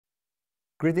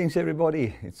Greetings,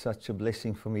 everybody. It's such a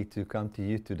blessing for me to come to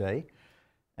you today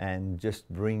and just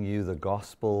bring you the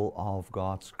gospel of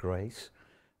God's grace,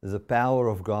 the power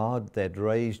of God that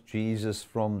raised Jesus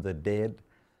from the dead,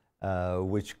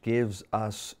 which gives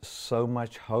us so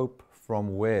much hope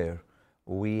from where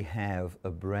we have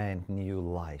a brand new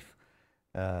life.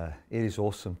 It is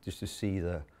awesome just to see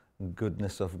the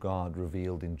goodness of God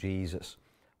revealed in Jesus.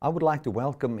 I would like to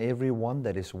welcome everyone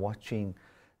that is watching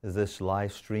this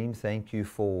live stream. Thank you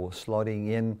for slotting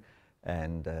in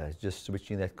and just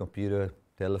switching that computer,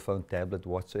 telephone, tablet,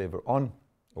 whatsoever on,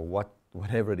 or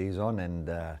whatever it is on, and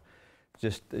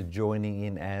just joining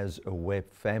in as a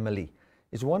web family.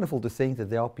 It's wonderful to think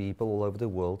that there are people all over the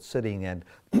world sitting and,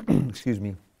 excuse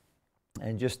me,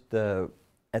 and just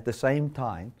at the same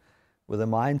time with a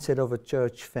mindset of a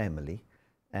church family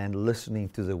and listening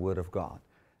to the Word of God.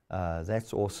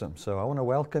 That's awesome. So I want to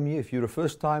welcome you. If you're a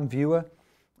first-time viewer,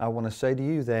 I want to say to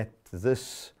you that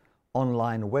this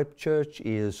online web church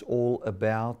is all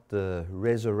about the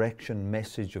resurrection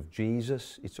message of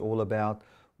Jesus. It's all about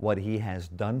what He has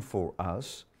done for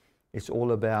us. It's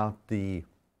all about the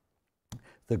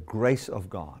grace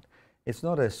of God. It's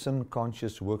not a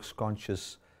sin-conscious,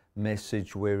 works-conscious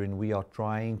message wherein we are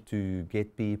trying to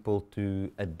get people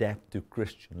to adapt to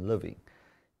Christian living.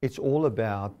 It's all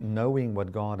about knowing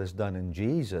what God has done in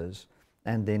Jesus,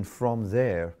 and then from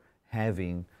there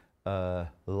having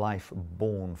life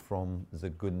born from the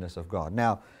goodness of God.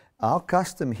 Now, our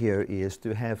custom here is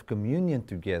to have communion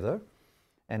together,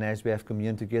 and as we have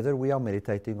communion together, we are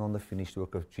meditating on the finished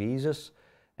work of Jesus,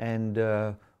 and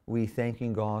we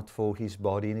thanking God for His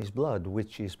body and His blood,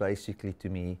 which is basically, to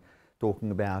me,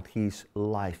 talking about His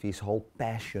life, His whole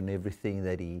passion, everything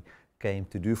that He came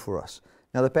to do for us.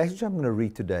 Now, the passage I'm going to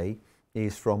read today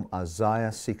is from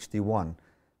Isaiah 61.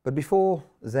 But before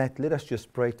that, let us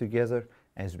just pray together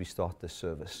as we start this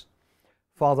service.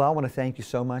 Father, I want to thank You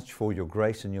so much for Your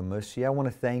grace and Your mercy. I want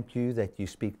to thank You that You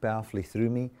speak powerfully through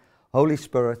me. Holy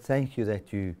Spirit, thank You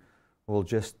that You will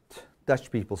just touch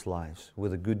people's lives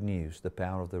with the good news, the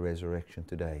power of the resurrection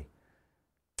today.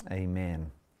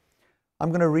 Amen. I'm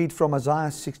going to read from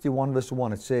Isaiah 61 verse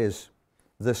 1. It says,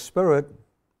 "The Spirit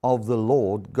of the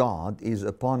Lord God is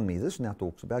upon me." This now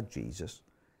talks about Jesus.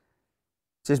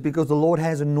 It says, "Because the Lord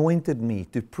has anointed me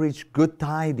to preach good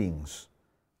tidings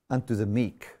unto the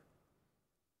meek.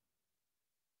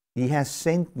 He has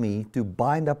sent me to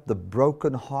bind up the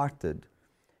brokenhearted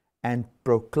and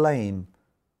proclaim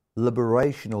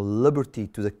liberation or liberty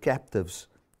to the captives,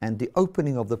 and the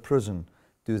opening of the prison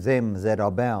to them that are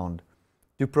bound,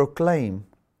 to proclaim,"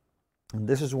 and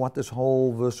this is what this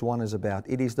whole verse 1 is about,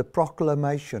 "it is the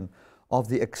proclamation of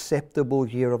the acceptable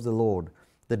year of the Lord,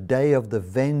 the day of the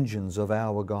vengeance of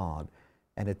our God,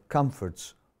 and it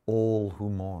comforts all who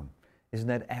mourn." Isn't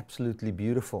that absolutely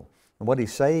beautiful? And what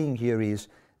he's saying here is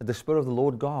that the Spirit of the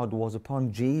Lord God was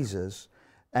upon Jesus,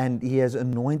 and He has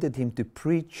anointed Him to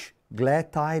preach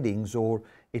glad tidings, or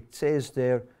it says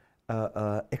there,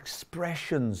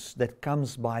 expressions that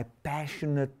comes by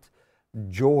passionate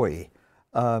joy,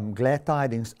 glad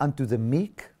tidings unto the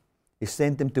meek. He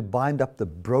sent Him to bind up the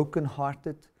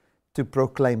brokenhearted, to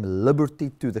proclaim liberty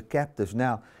to the captives.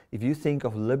 Now, if you think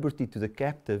of liberty to the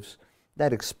captives,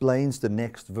 that explains the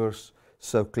next verse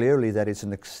so clearly, that it's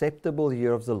an acceptable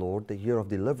year of the Lord, the year of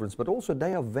deliverance, but also a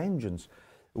day of vengeance,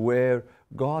 where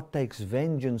God takes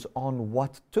vengeance on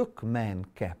what took man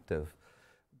captive.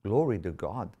 Glory to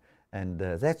God. And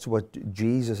that's what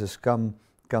Jesus has come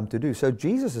to do. So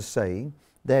Jesus is saying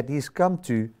that He's come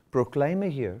to proclaim a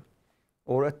year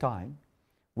or a time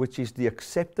which is the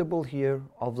acceptable year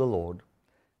of the Lord,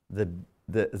 the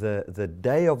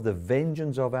day of the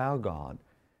vengeance of our God,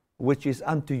 which is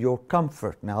unto your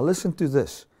comfort. Now listen to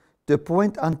this. "To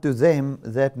appoint unto them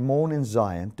that mourn in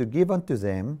Zion, to give unto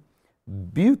them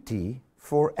beauty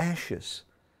for ashes."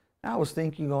 Now I was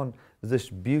thinking on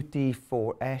this beauty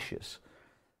for ashes.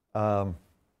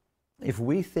 If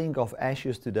we think of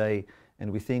ashes today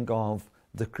and we think of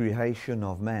the creation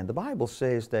of man, the Bible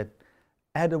says that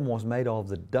Adam was made of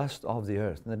the dust of the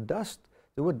earth. And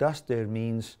the word dust there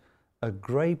means a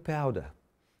gray powder.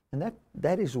 And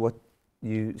that is what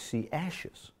you see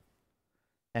ashes.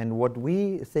 And what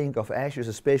we think of ashes,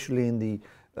 especially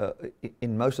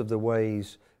in most of the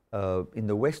ways in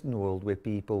the Western world, where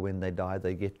people, when they die,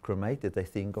 they get cremated, they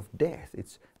think of death.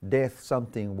 It's death,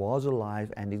 something was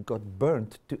alive and it got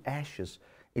burnt to ashes.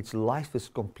 Its life is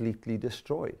completely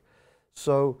destroyed.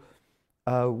 So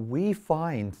we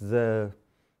find the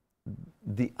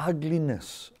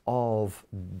ugliness of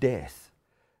death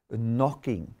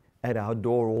knocking at our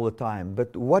door all the time.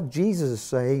 But what Jesus is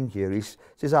saying here is,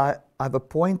 says, I've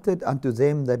appointed unto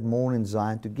them that mourn in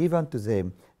Zion to give unto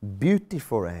them beauty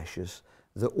for ashes,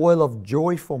 the oil of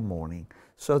joy for mourning.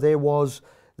 So there was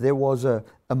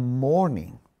a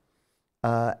mourning,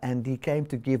 and he came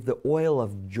to give the oil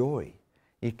of joy.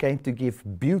 He came to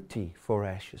give beauty for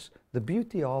ashes. The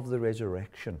beauty of the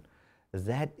resurrection,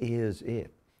 that is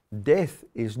it. Death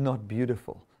is not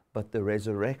beautiful, but the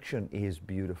resurrection is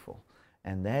beautiful.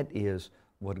 And that is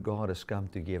what God has come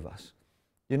to give us.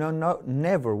 You know,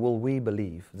 never will we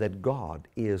believe that God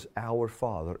is our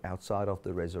Father outside of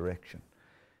the resurrection.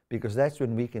 Because that's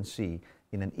when we can see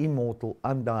in an immortal,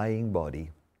 undying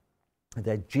body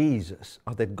that Jesus,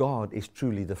 or that God is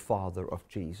truly the Father of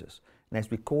Jesus. And as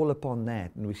we call upon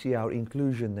that and we see our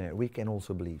inclusion there, we can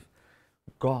also believe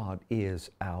God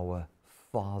is our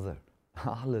Father.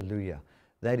 Hallelujah.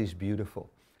 That is beautiful.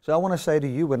 So I want to say to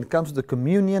you, when it comes to the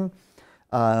communion,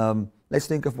 let's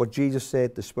think of what Jesus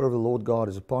said, the Spirit of the Lord God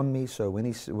is upon me. So when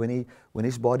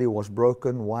his body was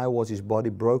broken, why was his body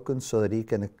broken? So that he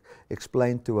can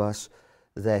explain to us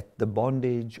that the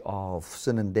bondage of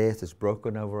sin and death is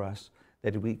broken over us,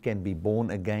 that we can be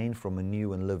born again from a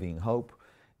new and living hope,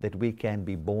 that we can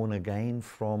be born again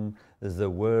from the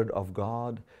Word of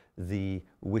God,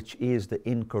 which is the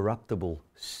incorruptible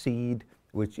seed,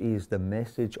 which is the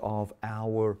message of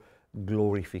our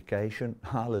glorification.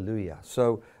 Hallelujah.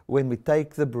 So when we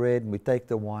take the bread and we take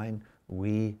the wine,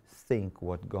 we think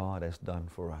what God has done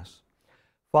for us.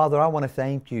 Father, I want to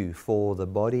thank you for the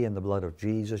body and the blood of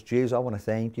Jesus. Jesus, I want to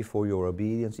thank you for your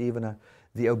obedience, even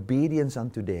the obedience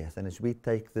unto death. And as we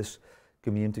take this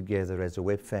communion together as a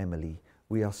web family,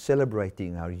 we are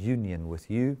celebrating our union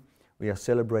with you. We are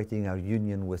celebrating our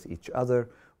union with each other.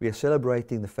 We are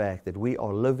celebrating the fact that we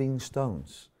are living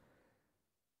stones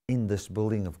in this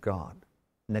building of God,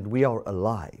 and that we are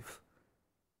alive,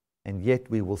 and yet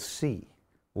we will see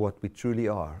what we truly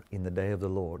are in the day of the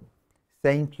Lord.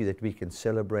 Thank you that we can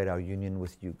celebrate our union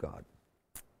with you, God.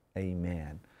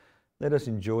 Amen. Let us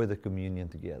enjoy the communion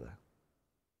together.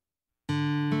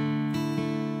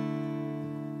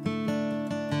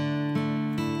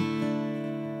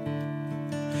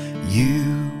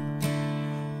 You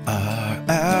are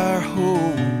our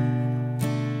home.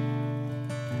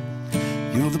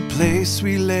 You're the place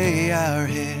we lay our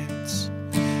heads,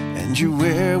 and you're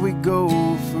where we go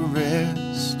for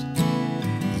rest.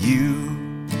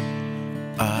 You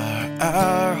are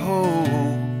our hope.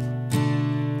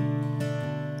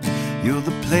 You're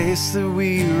the place that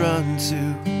we run to,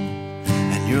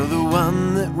 and you're the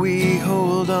one that we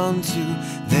hold on to.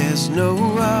 There's no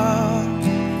other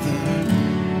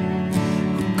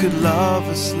who could love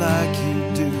us like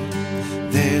you do.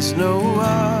 There's no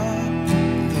other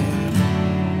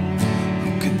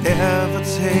who could ever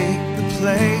take the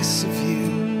place of you.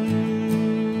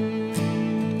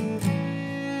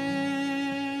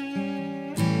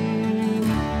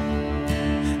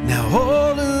 Now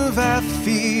all of our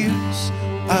fears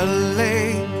are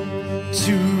laid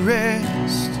to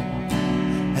rest,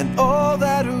 and all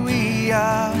that we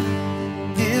are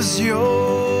is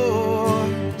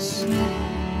yours,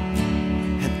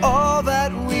 and all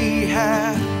that we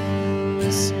have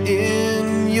is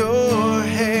in your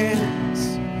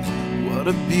hands. What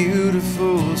a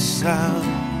beautiful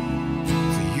sound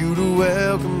for you to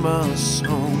welcome us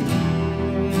home.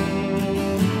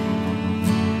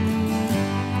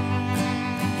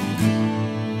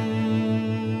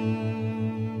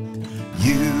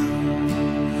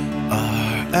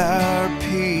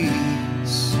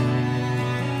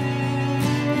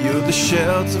 The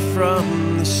shelter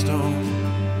from the storm,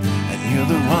 and you're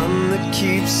the one that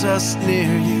keeps us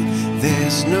near you.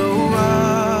 There's no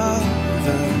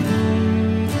other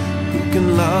who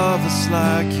can love us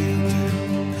like you do.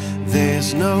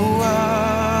 There's no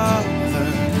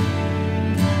other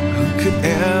who could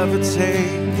ever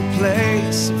take the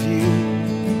place of you.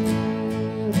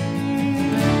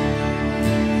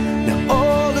 Now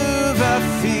all of our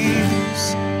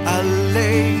fears are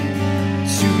laid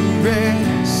to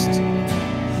rest,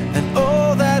 and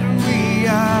all that we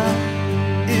are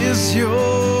is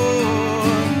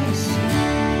yours,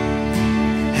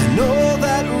 and all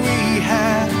that we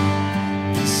have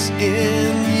is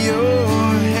in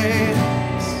your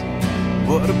hands.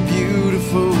 What a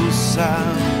beautiful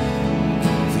sound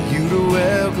for you to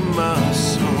welcome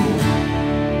us home.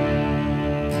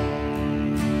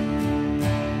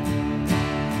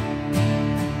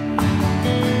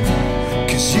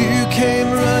 'Cause you came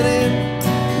running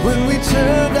when we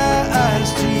turned our eyes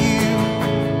to you,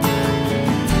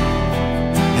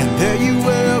 and there you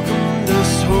welcomed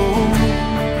us home,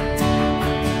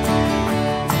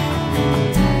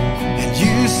 and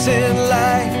you said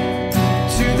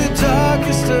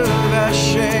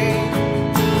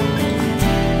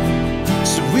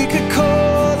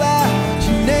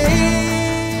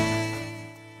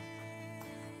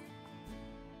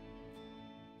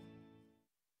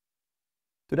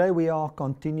Today we are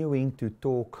continuing to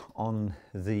talk on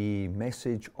the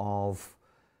message of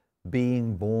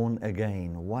being born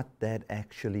again, what that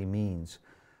actually means.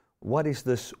 What is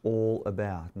this all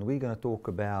about? And we're going to talk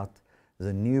about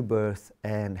the new birth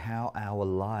and how our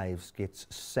lives get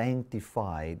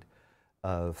sanctified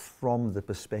from the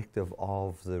perspective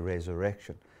of the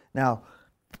resurrection. Now,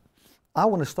 I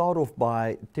want to start off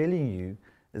by telling you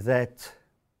that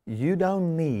you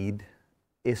don't need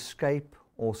escape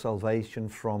or salvation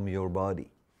from your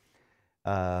body.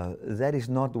 That is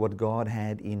not what God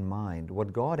had in mind.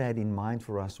 What God had in mind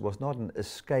for us was not an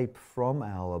escape from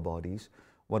our bodies.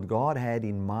 What God had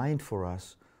in mind for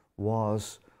us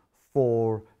was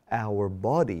for our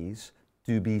bodies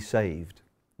to be saved.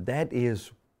 That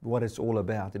is what it's all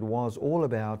about. It was all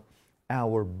about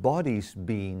our bodies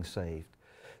being saved.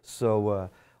 So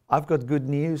I've got good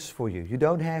news for you. You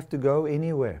don't have to go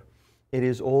anywhere. It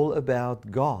is all about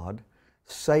God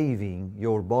saving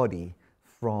your body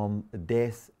from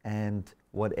death and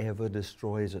whatever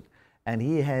destroys it. And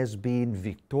He has been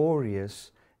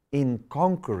victorious in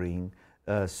conquering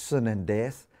sin and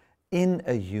death in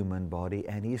a human body,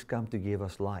 and He's come to give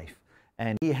us life.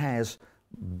 And He has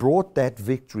brought that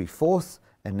victory forth,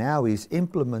 and now He's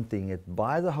implementing it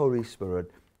by the Holy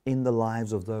Spirit in the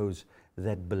lives of those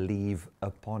that believe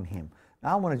upon Him.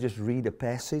 Now I want to just read a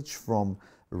passage from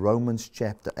Romans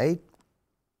chapter 8.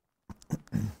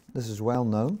 This is well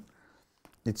known.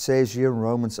 It says here in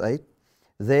Romans 8,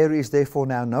 "There is therefore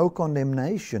now no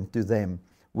condemnation to them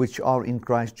which are in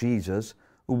Christ Jesus,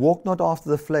 who walk not after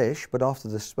the flesh, but after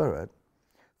the Spirit.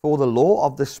 For the law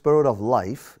of the Spirit of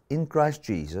life in Christ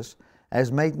Jesus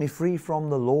has made me free from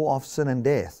the law of sin and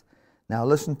death." Now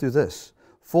listen to this.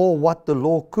 "For what the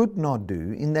law could not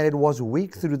do, in that it was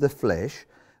weak through the flesh,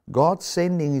 God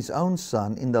sending His own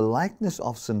Son in the likeness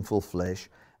of sinful flesh,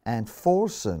 and for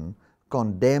sin,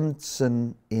 condemned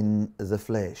sin in the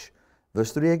flesh."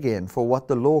 Verse 3 again, "For what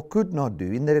the law could not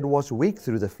do, in that it was weak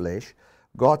through the flesh,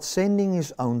 God sending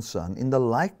His own Son in the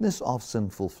likeness of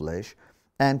sinful flesh,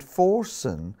 and for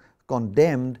sin,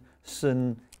 condemned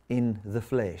sin in the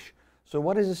flesh." So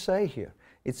what does it say here?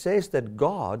 It says that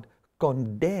God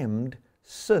condemned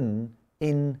sin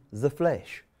in the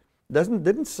flesh.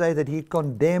 Didn't say that He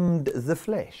condemned the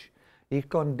flesh. He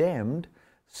condemned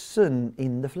sin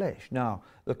in the flesh. Now,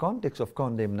 the context of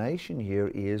condemnation here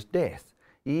is death.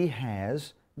 He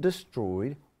has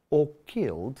destroyed or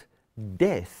killed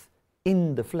death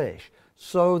in the flesh,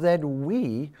 so that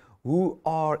we who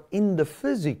are in the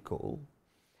physical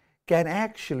can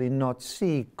actually not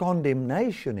see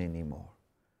condemnation anymore,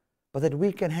 but that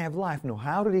we can have life. Now,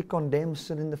 how did He condemn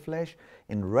sin in the flesh?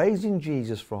 In raising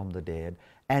Jesus from the dead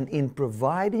and in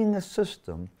providing a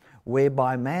system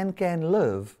whereby man can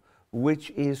live,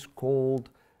 which is called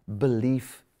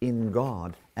belief in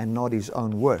God and not his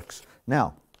own works.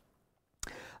 Now,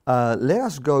 let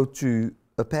us go to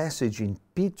a passage in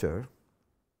Peter,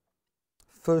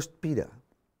 1 Peter.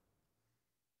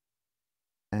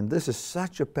 And this is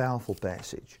such a powerful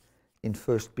passage in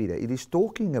 1 Peter. It is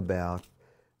talking about,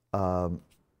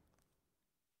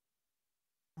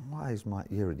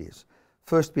 here it is.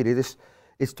 1 Peter,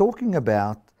 it's talking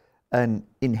about an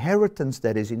inheritance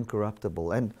that is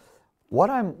incorruptible. And what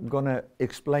I'm going to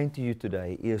explain to you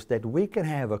today is that we can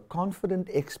have a confident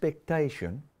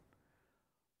expectation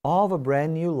of a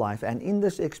brand new life, and in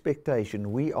this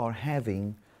expectation we are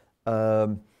having a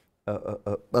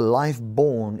life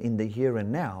born in the here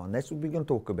and now, and that's what we're going to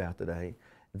talk about today,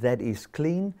 that is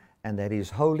clean and that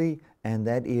is holy and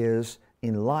that is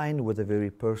in line with the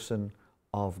very person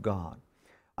of God.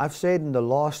 I've said in the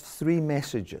last 3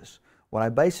 messages, what I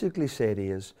basically said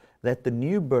is that the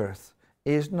new birth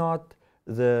is not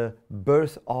the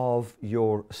birth of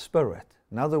your spirit.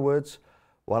 In other words,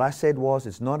 what I said was,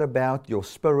 it's not about your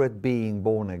spirit being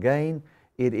born again.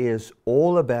 It is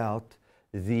all about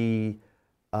the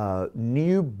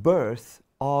new birth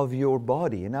of your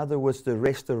body. In other words, the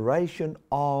restoration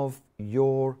of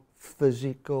your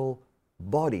physical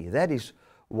body. That is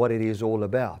what it is all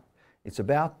about. It's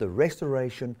about the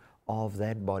restoration of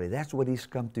that body. That's what He's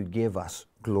come to give us.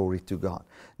 Glory to God.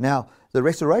 Now, the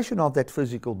restoration of that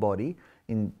physical body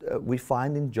we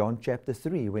find in John chapter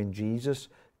 3, when Jesus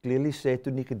clearly said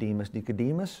to Nicodemus,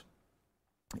 "Nicodemus,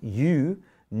 you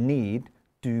need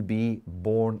to be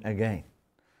born again."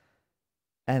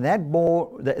 And that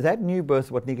new birth,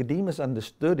 what Nicodemus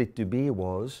understood it to be,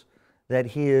 was that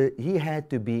he had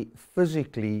to be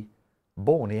physically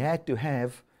born. He had to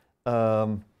have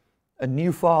a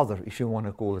new father, if you want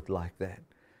to call it like that.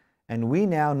 And we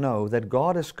now know that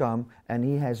God has come and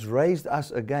He has raised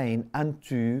us again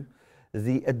unto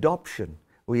the adoption,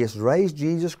 who has raised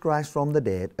Jesus Christ from the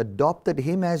dead, adopted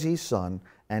him as his son,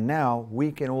 and now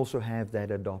we can also have that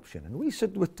adoption. And we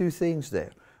sit with two things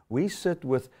there. We sit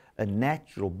with a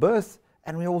natural birth,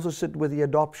 and we also sit with the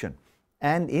adoption.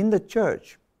 And in the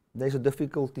church, there's a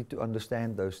difficulty to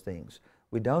understand those things.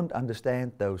 We don't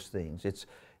understand those things.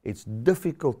 It's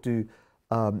difficult to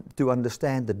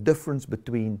understand the difference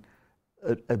between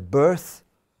a birth,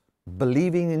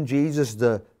 believing in Jesus,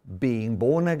 the being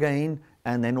born again,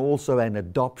 and then also an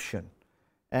adoption.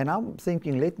 And I'm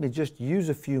thinking, let me just use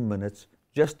a few minutes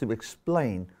just to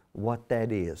explain what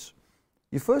that is.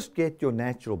 You first get your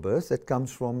natural birth that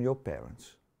comes from your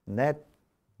parents. And that,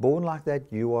 born like that,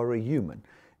 you are a human.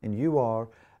 And you are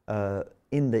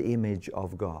in the image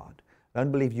of God. I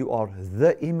don't believe you are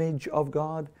the image of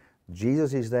God.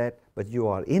 Jesus is that, but you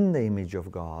are in the image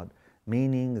of God,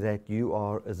 meaning that you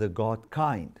are the God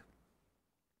kind.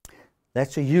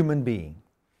 That's a human being.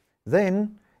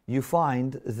 Then you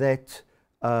find that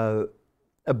a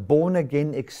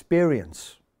born-again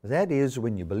experience. That is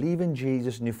when you believe in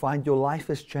Jesus and you find your life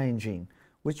is changing,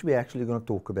 which we're actually going to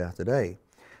talk about today.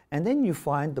 And then you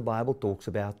find the Bible talks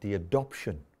about the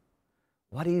adoption.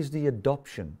 What is the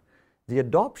adoption? The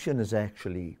adoption is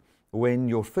actually when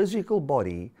your physical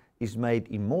body is made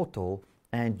immortal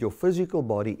and your physical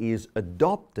body is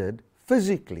adopted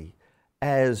physically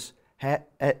as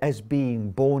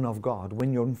being born of God.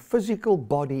 When your physical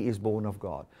body is born of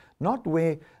God. Not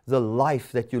where the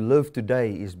life that you live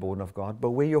today is born of God,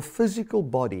 but where your physical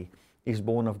body is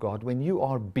born of God, when you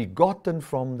are begotten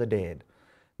from the dead.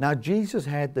 Now Jesus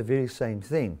had the very same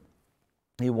thing.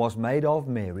 He was made of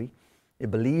Mary, he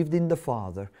believed in the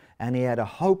Father, and he had a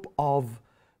hope of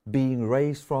being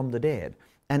raised from the dead.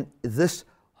 And this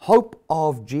hope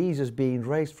of Jesus being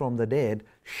raised from the dead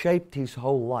shaped his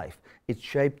whole life. It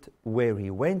shaped where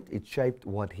he went, it shaped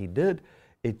what he did,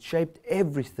 it shaped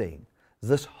everything.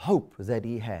 This hope that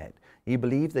he had. He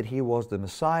believed that he was the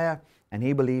Messiah, and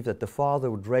he believed that the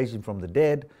Father would raise him from the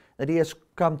dead, that he has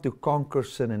come to conquer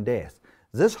sin and death.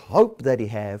 This hope that he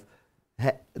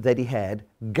had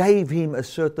gave him a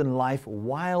certain life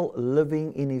while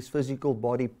living in his physical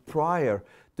body prior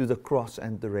to the cross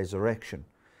and the resurrection.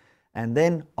 And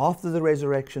then after the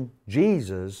resurrection,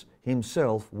 Jesus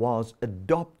himself was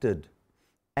adopted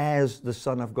as the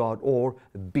Son of God, or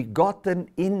begotten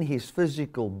in his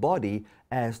physical body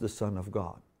as the Son of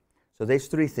God. So there's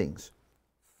three things.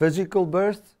 Physical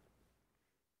birth,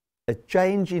 a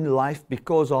change in life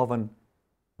because of a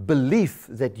belief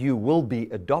that you will be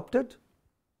adopted,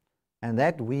 and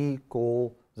that we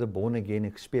call the born-again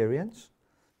experience.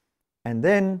 And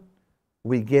then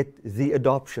we get the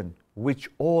adoption, which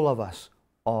all of us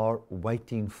are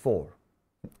waiting for.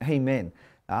 Amen.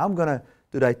 Now I'm going to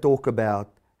today talk about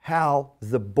how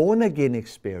the born-again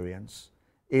experience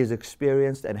is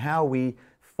experienced and how we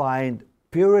find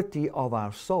purity of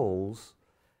our souls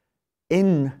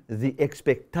in the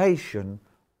expectation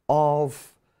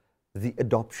of the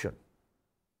adoption.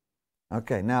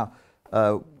 Okay, now,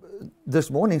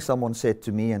 this morning someone said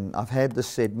to me, and I've had this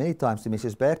said many times to me,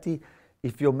 says, Bertie,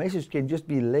 if your message can just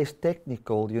be less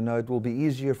technical, you know, it will be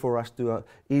easier for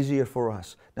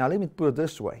us. Now, let me put it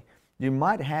this way. You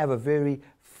might have a very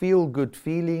feel-good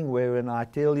feeling wherein I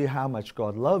tell you how much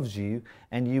God loves you,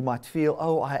 and you might feel,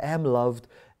 oh, I am loved,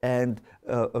 and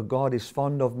God is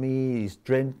fond of me, He's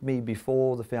dreamt me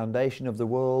before the foundation of the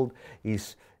world,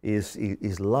 He's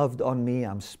loved on me,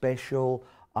 I'm special,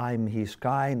 I'm His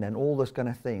kind, and all those kind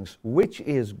of things, which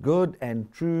is good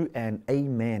and true and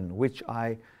amen, which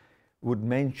I would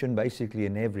mention basically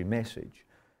in every message.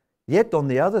 Yet on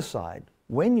the other side,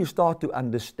 when you start to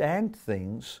understand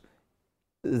things,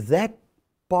 that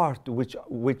part which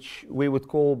we would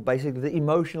call basically the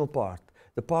emotional part,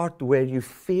 the part where you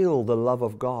feel the love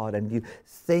of God and you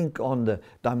think on the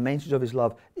dimensions of His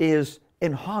love, is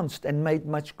enhanced and made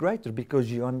much greater because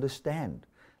you understand.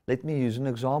 Let me use an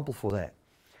example for that.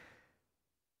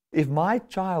 If my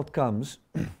child comes,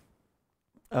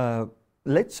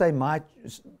 let's say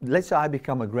I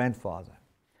become a grandfather,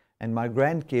 and my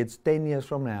grandkids 10 years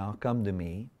from now come to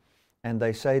me and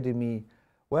they say to me,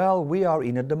 well, we are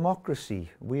in a democracy.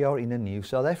 We are in a new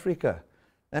South Africa.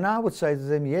 And I would say to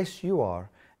them, yes, you are.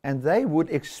 And they would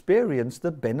experience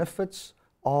the benefits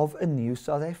of a new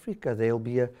South Africa. There'll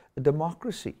be a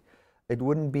democracy. It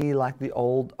wouldn't be like the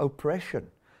old oppression.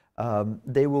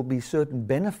 There will be certain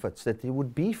benefits that there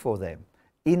would be for them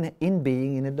in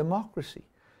being in a democracy.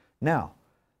 Now,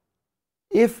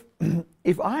 if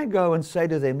I go and say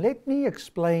to them, let me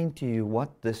explain to you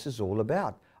what this is all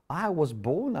about. I was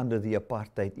born under the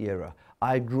apartheid era.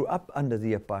 I grew up under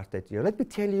the apartheid era. Let me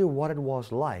tell you what it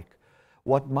was like.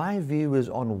 what my view is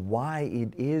on why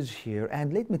it is here.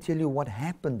 And let me tell you what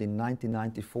happened in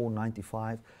 1994,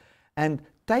 95. And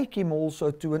take him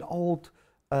also to an old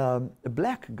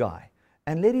black guy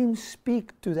and let him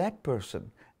speak to that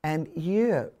person and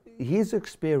hear his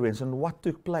experience and what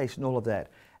took place and all of that.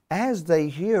 As they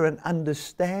hear and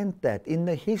understand that in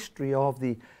the history of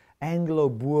the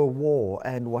Anglo-Boer War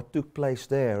and what took place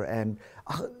there and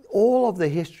all of the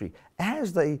history,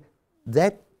 as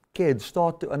that kids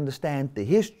start to understand the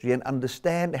history and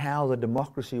understand how the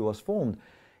democracy was formed,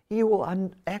 he will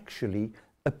actually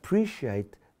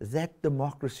appreciate that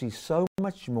democracy so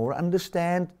much more,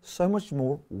 understand so much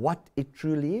more what it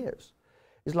truly is.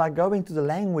 It's like going to the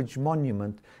language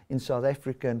monument in South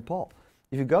Africa and Paul.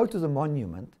 If you go to the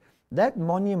monument, that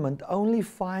monument only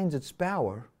finds its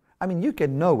power. I mean, you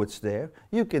can know it's there,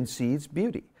 you can see its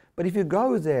beauty. But if you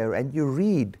go there and you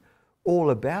read all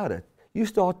about it, you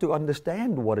start to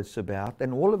understand what it's about,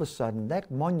 and all of a sudden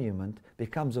that monument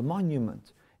becomes a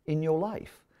monument in your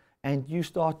life. And you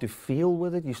start to feel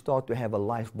with it, you start to have a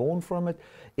life born from it.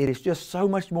 It is just so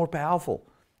much more powerful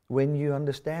when you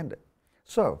understand it.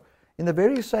 So, in the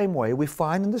very same way, we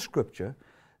find in the scripture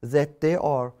that there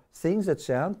are things that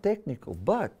sound technical,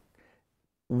 but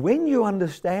when you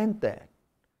understand that,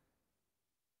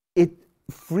 it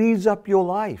frees up your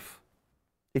life.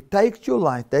 It takes your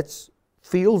life that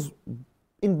feels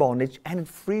in bondage and it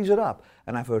frees it up.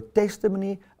 And I've heard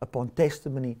testimony upon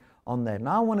testimony on that.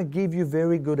 Now I want to give you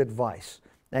very good advice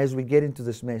as we get into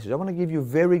this message. I want to give you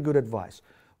very good advice.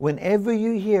 Whenever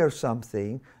you hear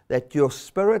something that your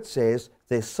spirit says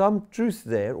there's some truth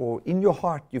there, or in your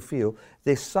heart you feel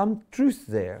there's some truth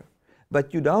there,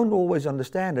 but you don't always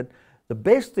understand it, the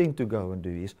best thing to go and do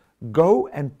is go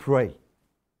and pray.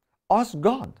 Ask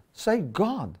God. Say,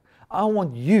 God, I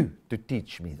want you to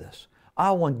teach me this.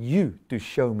 I want you to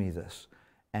show me this.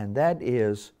 And that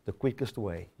is the quickest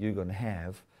way you're going to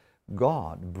have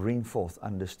God bring forth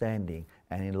understanding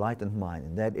and enlightened mind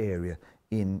in that area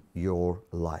in your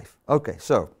life. Okay,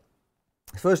 so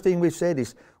the first thing we've said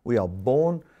is we are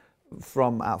born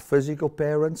from our physical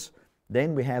parents.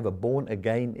 Then we have a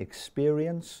born-again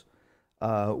experience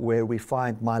where we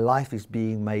find my life is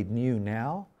being made new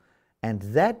now. And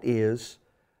that is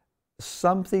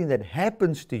something that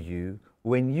happens to you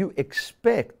when you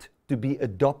expect to be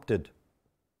adopted.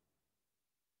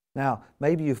 Now,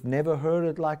 maybe you've never heard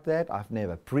it like that. I've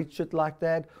never preached it like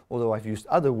that, although I've used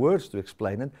other words to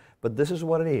explain it. But this is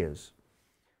what it is.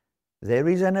 There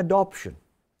is an adoption.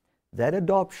 That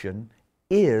adoption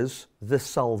is the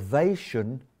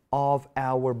salvation of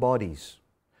our bodies.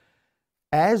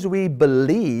 As we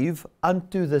believe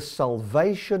unto the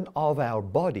salvation of our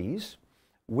bodies,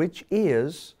 which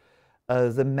is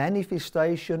the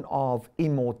manifestation of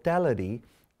immortality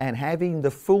and having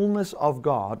the fullness of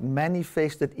God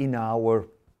manifested in our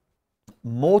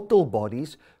mortal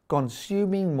bodies,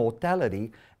 consuming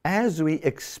mortality, as we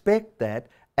expect that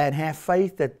and have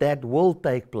faith that that will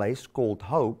take place, called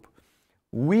hope,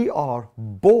 we are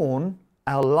born,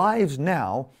 our lives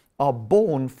now are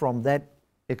born from that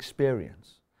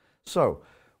experience. So,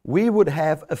 we would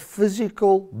have a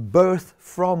physical birth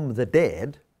from the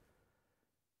dead,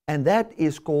 and that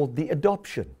is called the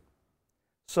adoption.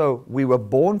 So, we were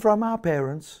born from our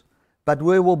parents, but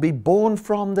we will be born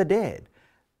from the dead.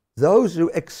 Those who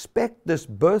expect this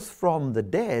birth from the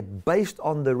dead based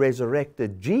on the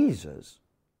resurrected Jesus,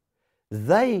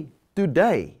 they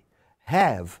today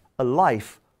have a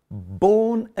life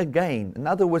born again. In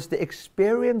other words, the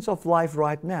experience of life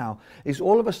right now is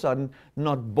all of a sudden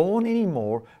not born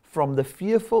anymore from the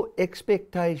fearful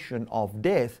expectation of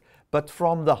death, but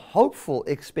from the hopeful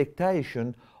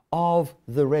expectation of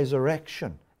the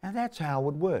resurrection. And that's how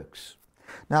it works.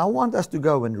 Now I want us to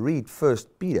go and read 1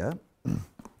 Peter,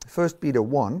 1 Peter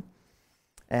 1,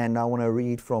 and I want to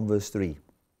read from verse 3.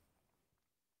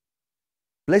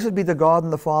 Blessed be the God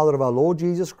and the Father of our Lord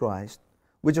Jesus Christ,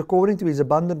 which according to His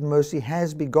abundant mercy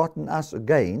has begotten us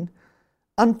again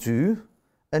unto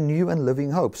a new and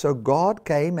living hope. So God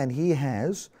came and He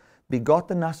has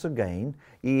begotten us again.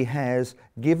 He has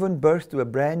given birth to a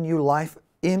brand new life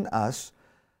in us.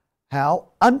 How?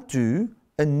 Unto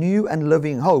a new and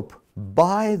living hope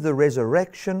by the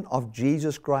resurrection of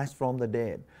Jesus Christ from the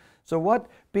dead. So what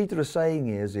Peter is saying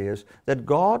is that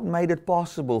God made it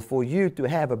possible for you to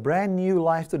have a brand new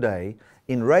life today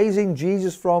in raising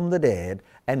Jesus from the dead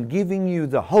and giving you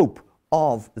the hope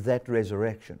of that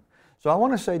resurrection. So I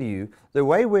want to say to you, the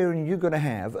way wherein you're going to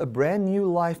have a brand new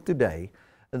life today,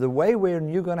 the way wherein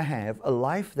you're going to have a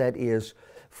life that is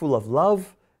full of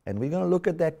love, and we're going to look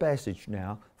at that passage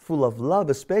now, full of love,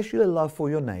 especially love for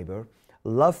your neighbor,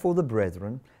 love for the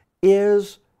brethren,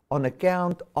 is on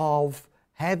account of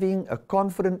having a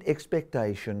confident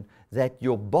expectation that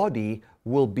your body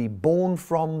will be born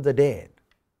from the dead.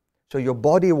 So your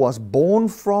body was born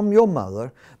from your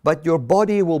mother, but your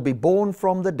body will be born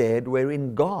from the dead,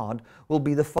 wherein God will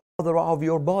be the Father of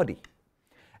your body.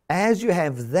 As you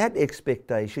have that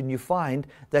expectation, you find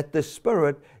that the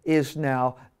Spirit is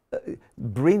now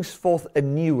brings forth a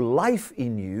new life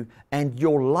in you, and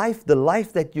your life, the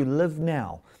life that you live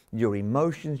now, your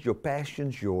emotions, your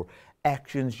passions, your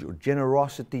actions, your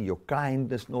generosity, your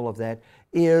kindness, and all of that,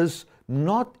 is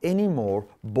not anymore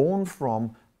born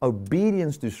from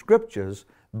obedience to Scriptures,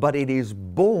 but it is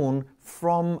born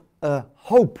from a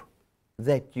hope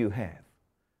that you have.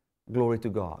 Glory to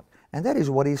God. And that is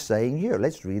what he's saying here.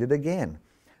 Let's read it again.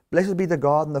 Blessed be the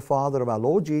God and the Father of our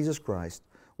Lord Jesus Christ,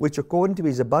 which according to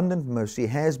his abundant mercy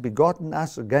has begotten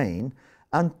us again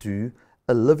unto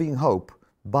a living hope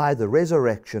by the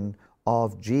resurrection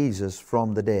of Jesus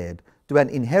from the dead, to an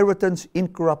inheritance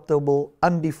incorruptible,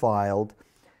 undefiled,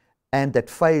 and that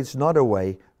fades not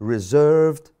away,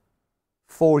 reserved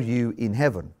for you in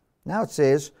heaven. Now it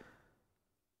says,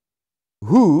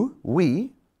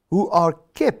 we who are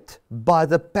kept by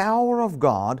the power of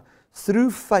God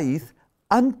through faith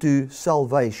unto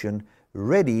salvation,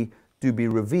 ready to be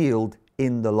revealed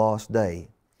in the last day.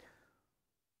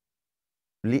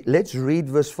 Let's read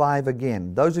verse 5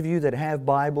 again. Those of you that have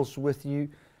Bibles with you,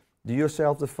 do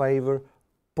yourself the favor,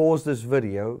 pause this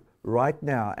video right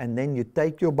now, and then you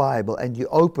take your Bible and you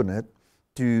open it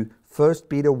to 1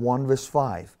 Peter 1 verse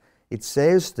 5. It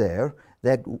says there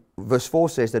that, verse 4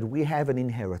 says that we have an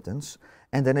inheritance,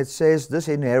 and then it says this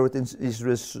inheritance is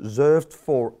reserved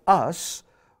for us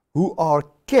who are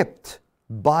kept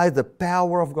by the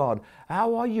power of God.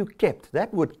 How are you kept?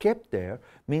 That word kept there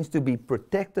means to be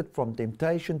protected from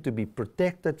temptation, to be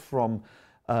protected from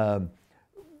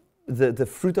the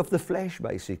fruit of the flesh,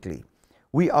 basically.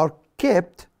 We are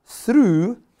kept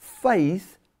through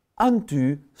faith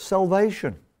unto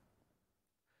salvation.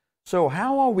 So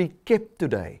how are we kept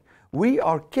today? We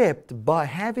are kept by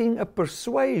having a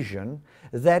persuasion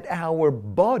that our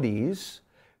bodies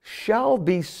shall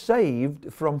be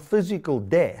saved from physical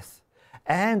death,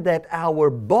 and that our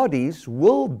bodies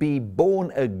will be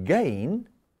born again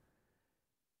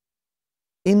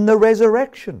in the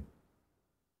resurrection.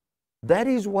 That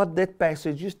is what that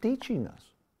passage is teaching us.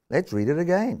 Let's read it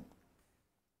again.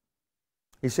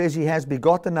 He says he has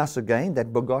begotten us again,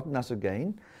 that begotten us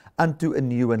again, unto a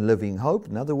new and living hope.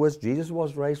 In other words, Jesus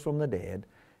was raised from the dead,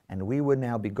 and we were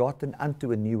now begotten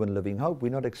unto a new and living hope. We're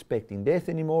not expecting death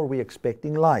anymore, we're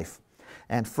expecting life.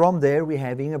 And from there, we're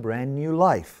having a brand new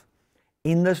life.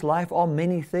 In this life are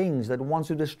many things that want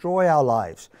to destroy our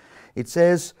lives. It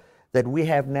says that we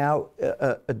have now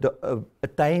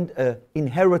attained an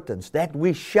inheritance that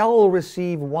we shall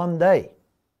receive one day.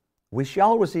 We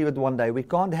shall receive it one day. We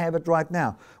can't have it right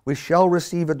now. We shall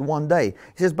receive it one day.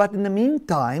 He says, but in the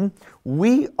meantime,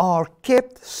 we are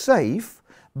kept safe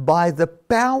by the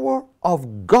power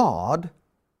of God.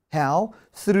 How?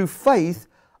 Through faith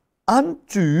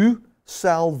unto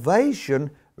salvation,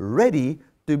 ready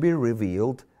to be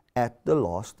revealed at the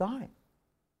last time.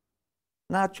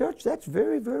 Now, church, that's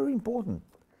very, very important.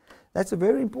 That's a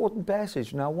very important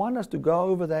passage. Now, I want us to go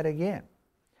over that again.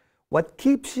 What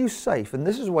keeps you safe, and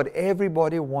this is what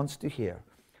everybody wants to hear.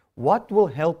 What will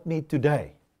help me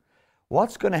today?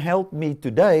 What's going to help me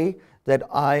today that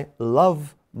I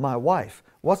love my wife?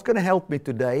 What's going to help me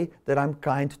today that I'm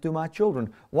kind to my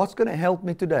children? What's going to help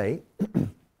me today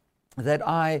that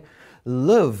I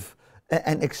live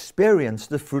and experience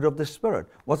the fruit of the Spirit?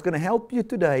 What's going to help you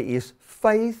today is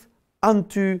faith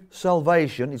unto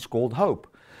salvation. It's called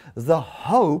hope. The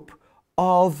hope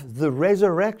of the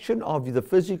resurrection of the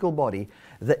physical body,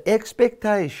 the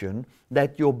expectation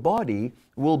that your body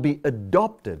will be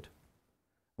adopted.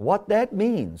 What that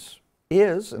means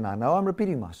is, and I know I'm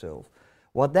repeating myself,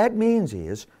 what that means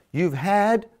is you've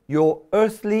had your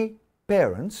earthly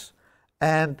parents,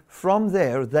 and from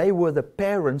there they were the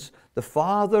parents, the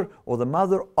father or the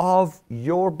mother of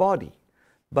your body.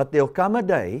 But there'll come a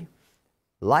day,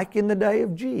 like in the day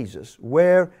of Jesus,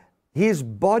 where his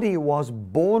body was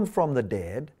born from the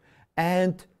dead,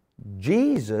 and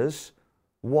Jesus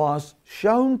was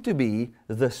shown to be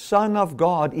the Son of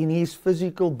God in his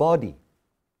physical body.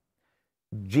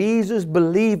 Jesus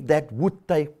believed that would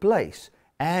take place,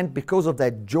 and because of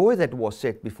that joy that was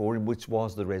set before him, which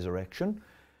was the resurrection,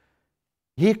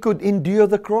 he could endure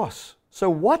the cross. So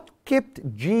what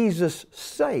kept Jesus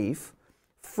safe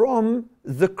from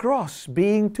the cross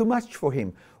being too much for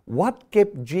him? What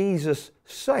kept Jesus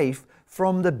safe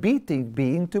from the beating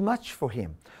being too much for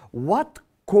him? What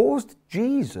caused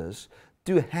Jesus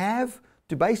to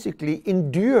basically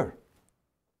endure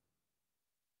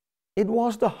It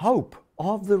was the hope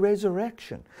of the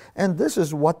resurrection. And this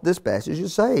is what this passage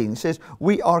is saying. It says,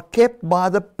 we are kept by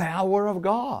the power of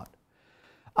God.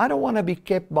 I don't want to be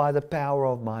kept by the power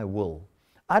of my will.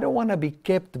 I don't want to be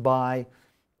kept by,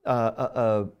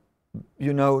 trying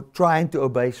to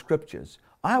obey scriptures.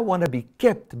 I want to be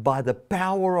kept by the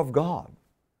power of God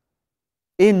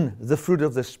in the fruit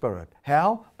of the Spirit.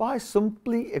 How? By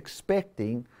simply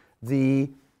expecting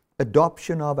the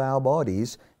adoption of our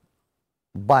bodies.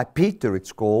 By Peter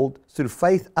it's called, through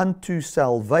faith unto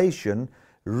salvation,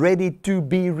 ready to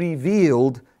be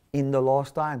revealed in the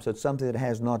last time. So it's something that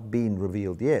has not been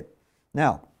revealed yet.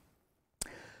 Now,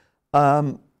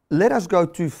 let us go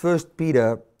to 1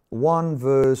 Peter 1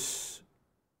 verse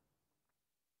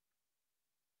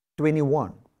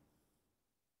 21.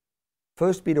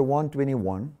 1 Peter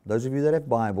 1:21. Those of you that have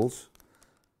Bibles,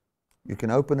 you can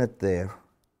open it there.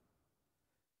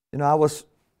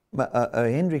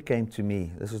 Henry came to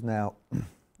me. This is now,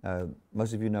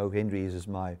 most of you know Henry is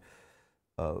my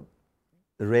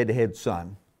redhead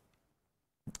son.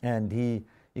 And he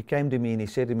came to me and he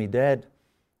said to me, Dad,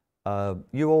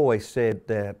 you always said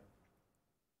that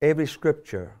every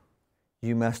scripture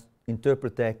you must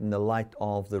interpret that in the light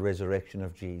of the resurrection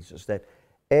of Jesus, that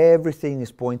everything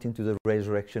is pointing to the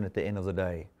resurrection at the end of the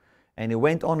day. And he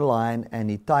went online and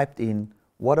he typed in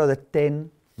what are the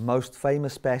 10 most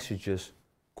famous passages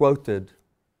quoted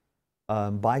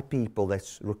by people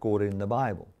that's recorded in the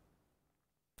Bible.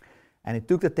 And he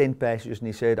took the 10 passages and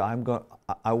he said,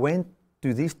 I went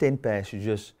to these 10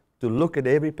 passages to look at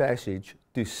every passage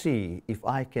to see if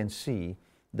I can see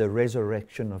the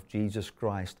resurrection of Jesus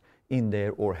Christ in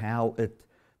there or how it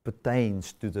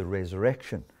pertains to the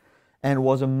resurrection. And it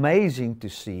was amazing to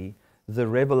see the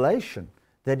revelation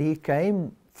that he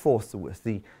came forth with,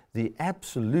 the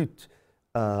absolute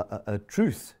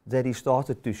truth that he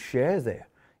started to share there.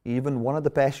 Even one of the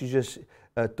passages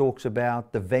talks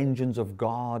about the vengeance of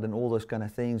God and all those kind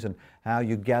of things, and how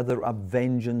you gather up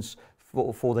vengeance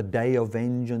for the day of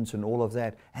vengeance and all of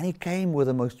that. And he came with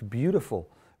the most beautiful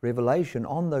revelation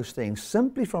on those things,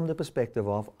 simply from the perspective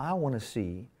of, I want to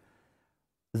see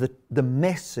the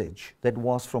message that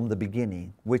was from the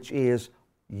beginning, which is,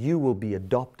 you will be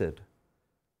adopted.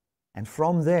 And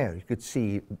from there, you could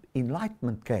see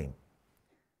enlightenment came.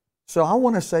 So I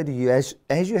want to say to you,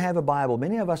 as you have a Bible,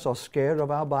 many of us are scared of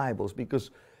our Bibles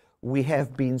because we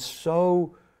have been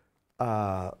so,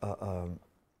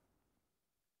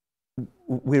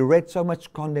 we read so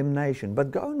much condemnation.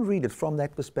 But go and read it from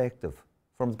that perspective,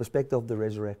 from the perspective of the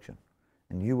resurrection,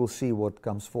 and you will see what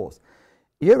comes forth.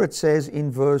 Here it says in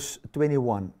verse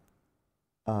 21,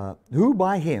 who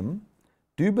by him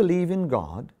do believe in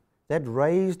God, that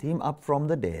raised him up from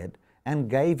the dead, and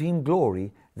gave him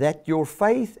glory, that your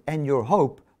faith and your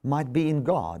hope might be in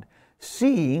God,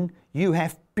 seeing you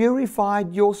have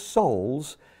purified your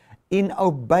souls in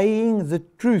obeying the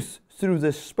truth through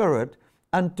the Spirit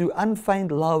unto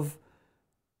unfeigned love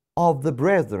of the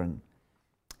brethren.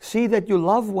 See that you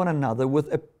love one another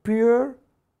with a pure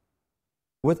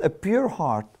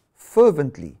heart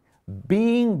fervently,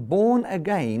 being born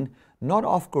again, not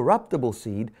of corruptible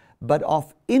seed, but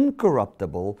of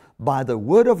incorruptible, by the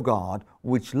word of God,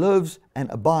 which lives and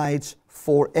abides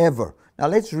forever. Now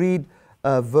let's read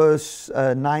verse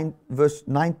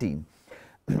 19.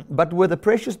 But with the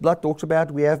precious blood, talks about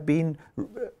we have been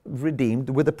redeemed,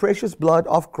 with the precious blood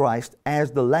of Christ, as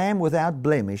the Lamb without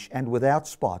blemish and without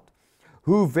spot,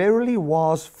 who verily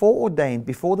was foreordained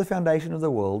before the foundation of the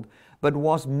world, but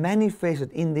was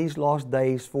manifested in these last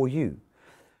days for you.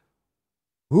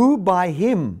 Who by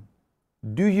him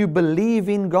do you believe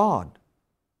in God?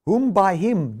 Whom by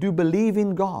him do believe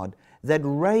in God, that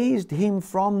raised him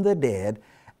from the dead,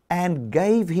 and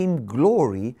gave him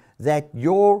glory, that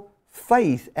your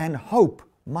faith and hope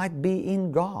might be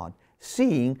in God,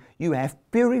 seeing you have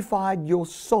purified your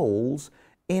souls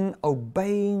in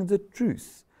obeying the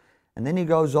truth. And then he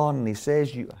goes on and he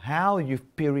says how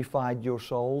you've purified your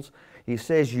souls. He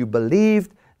says you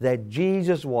believed that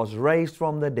Jesus was raised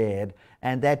from the dead,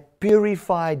 and that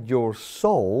purified your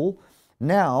soul.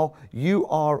 Now you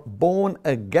are born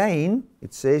again.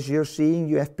 It says you're seeing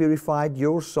you have purified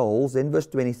your souls, in verse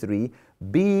 23,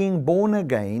 being born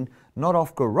again, not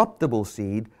of corruptible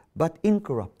seed, but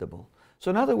incorruptible. So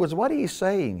in other words, what he's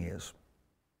saying is,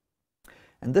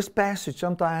 and this passage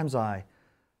sometimes I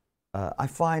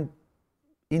find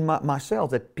in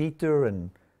myself that Peter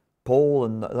and Paul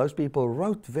and those people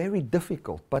wrote very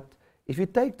difficult. But if you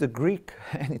take the Greek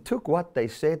and you took what they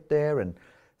said there and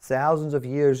thousands of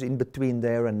years in between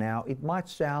there and now, it might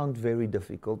sound very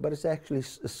difficult, but it's actually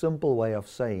a simple way of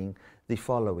saying the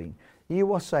following. He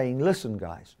was saying, listen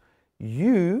guys,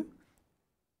 you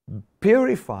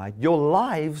purified, your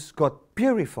lives got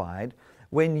purified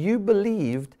when you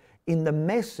believed in the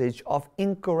message of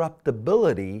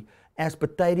incorruptibility as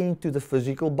pertaining to the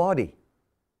physical body.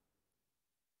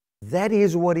 That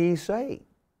is what he's saying.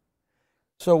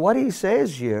 So what he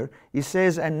says here, he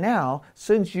says, and now,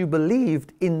 since you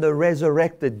believed in the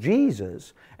resurrected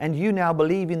Jesus, and you now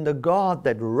believe in the God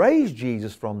that raised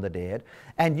Jesus from the dead,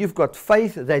 and you've got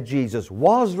faith that Jesus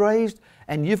was raised,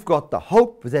 and you've got the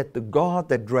hope that the God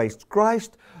that raised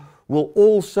Christ will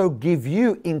also give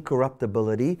you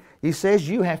incorruptibility, he says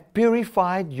you have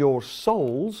purified your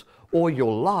souls or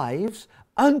your lives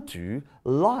unto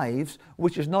lives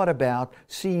which is not about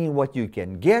seeing what you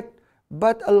can get,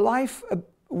 but a life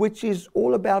which is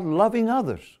all about loving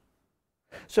others.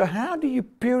 So how do you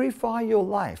purify your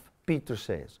life, Peter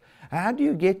says? How do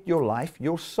you get your life,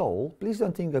 your soul? Please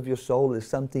don't think of your soul as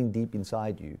something deep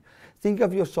inside you. Think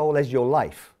of your soul as your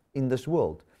life in this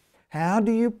world. How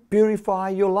do you purify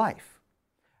your life?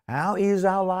 How is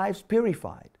our lives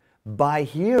purified? By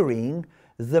hearing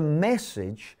the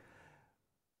message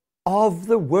of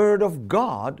the Word of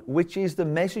God, which is the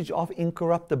message of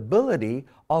incorruptibility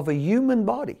of a human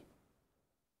body.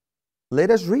 Let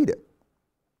us read it.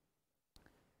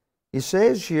 He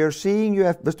says here,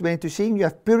 verse 22, seeing you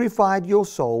have purified your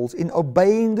souls in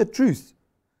obeying the truth.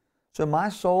 So my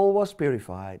soul was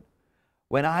purified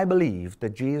when I believed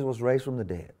that Jesus was raised from the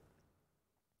dead.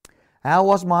 How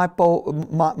was my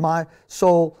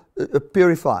soul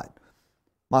purified?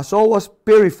 My soul was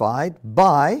purified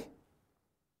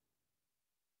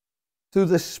through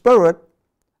the Spirit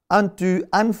unto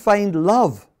unfeigned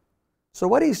love. So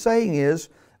what he's saying is,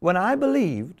 when I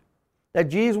believed that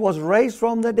Jesus was raised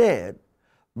from the dead,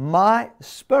 my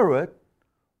spirit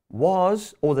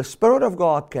was, or the Spirit of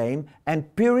God came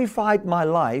and purified my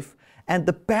life, and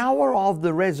the power of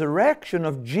the resurrection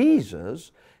of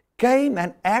Jesus came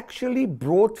and actually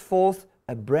brought forth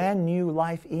a brand new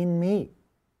life in me.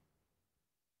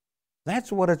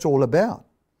 That's what it's all about.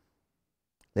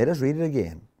 Let us read it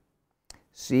again.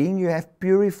 Seeing you have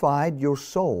purified your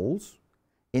souls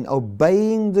in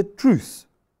obeying the truth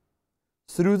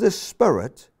through the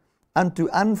Spirit unto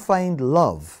unfeigned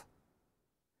love,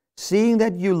 seeing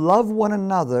that you love one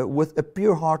another with a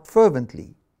pure heart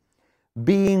fervently,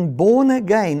 being born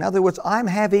again. In other words, I'm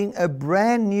having a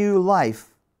brand new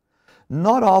life,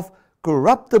 not of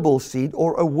corruptible seed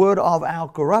or a word of our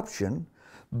corruption,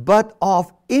 but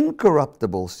of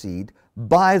incorruptible seed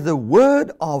by the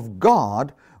Word of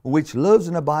God, which lives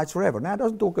and abides forever. Now, it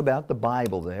doesn't talk about the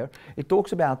Bible there. It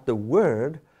talks about the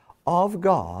Word of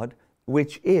God,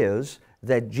 which is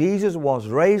that Jesus was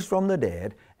raised from the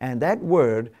dead, and that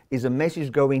word is a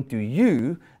message going to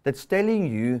you that's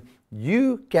telling you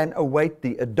you can await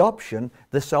the adoption,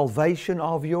 the salvation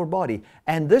of your body.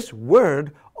 And this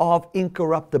word of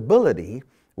incorruptibility,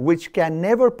 which can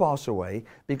never pass away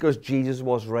because Jesus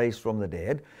was raised from the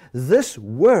dead, this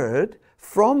word,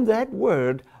 from that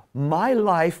word, my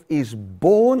life is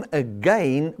born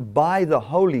again by the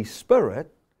Holy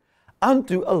Spirit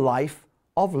unto a life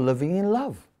of living in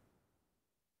love.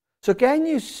 So can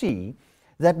you see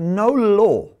that no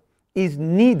law is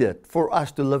needed for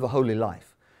us to live a holy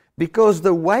life? Because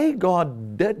the way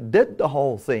God did the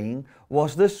whole thing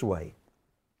was this way.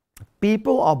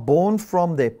 People are born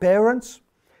from their parents.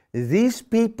 These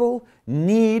people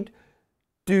need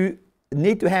to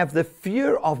have the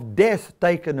fear of death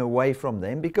taken away from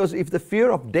them, because if the fear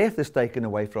of death is taken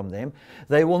away from them,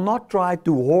 they will not try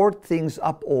to hoard things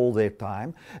up all their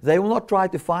time. They will not try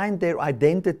to find their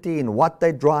identity in what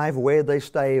they drive, where they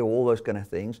stay, all those kind of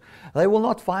things. They will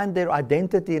not find their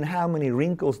identity in how many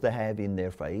wrinkles they have in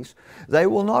their face. They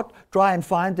will not try and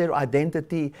find their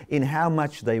identity in how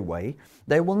much they weigh.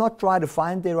 They will not try to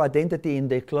find their identity in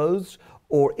their clothes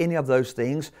or any of those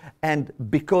things, and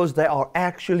because they are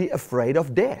actually afraid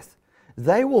of death.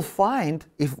 They will find,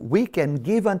 if we can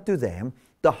give unto them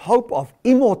the hope of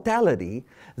immortality,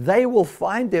 they will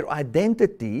find their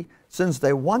identity, since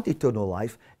they want eternal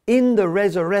life, in the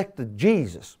resurrected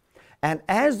Jesus. And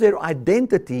as their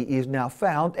identity is now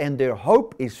found and their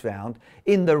hope is found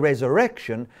in the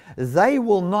resurrection, they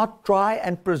will not try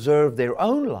and preserve their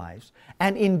own lives.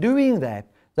 And in doing that,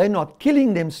 they're not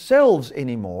killing themselves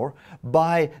anymore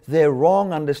by their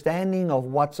wrong understanding of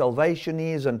what salvation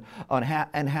is and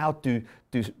how to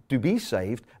be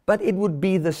saved, but it would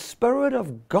be the Spirit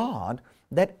of God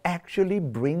that actually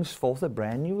brings forth a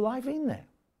brand new life in them.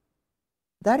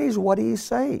 That is what he is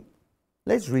saying.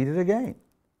 Let's read it again.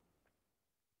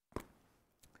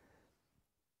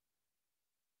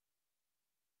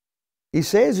 He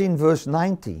says in verse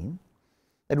 19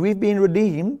 that we've been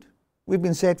redeemed, we've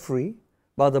been set free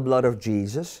by the blood of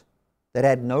Jesus, that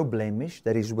had no blemish,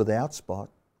 that is without spot.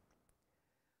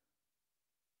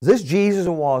 This Jesus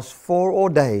was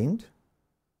foreordained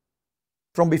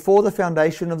from before the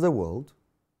foundation of the world,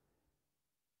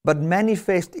 but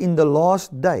manifest in the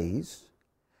last days,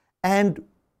 and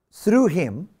through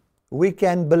Him we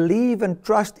can believe and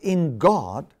trust in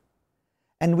God,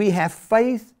 and we have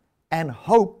faith and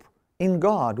hope in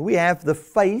God. We have the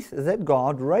faith that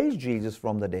God raised Jesus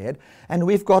from the dead, and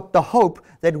we've got the hope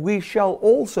that we shall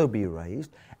also be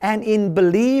raised. And in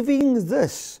believing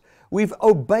this, we've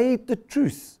obeyed the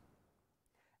truth.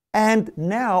 And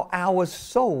now our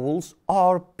souls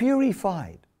are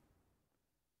purified.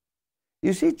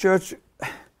 You see, church,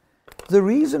 the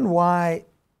reason why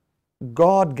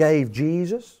God gave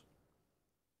Jesus,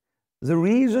 the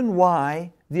reason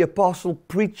why the apostle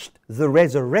preached the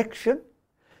resurrection,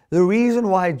 the reason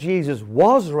why Jesus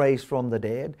was raised from the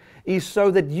dead is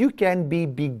so that you can be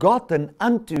begotten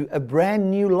unto a brand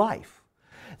new life.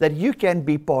 That you can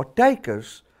be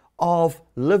partakers of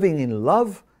living in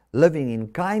love, living in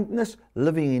kindness,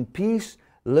 living in peace,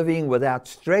 living without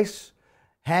stress,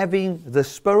 having the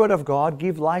Spirit of God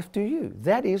give life to you.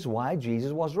 That is why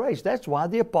Jesus was raised. That's why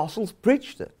the apostles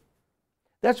preached it.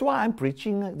 That's why I'm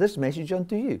preaching this message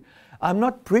unto you. I'm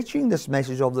not preaching this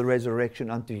message of the resurrection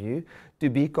unto you to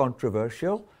be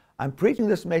controversial. I'm preaching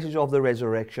this message of the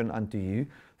resurrection unto you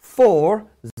for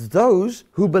those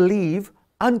who believe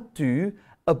unto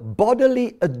a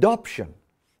bodily adoption,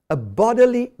 a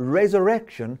bodily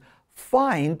resurrection,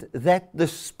 find that the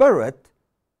Spirit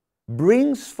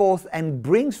brings forth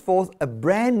a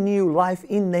brand new life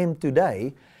in them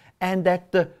today, and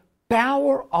that the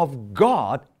power of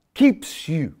God keeps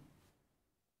you.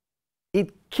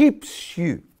 It keeps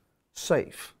you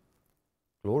safe.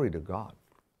 Glory to God.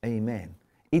 Amen.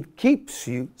 It keeps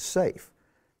you safe.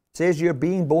 It says you're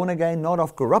being born again not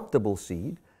of corruptible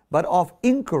seed, but of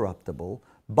incorruptible,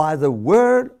 by the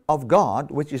word of God,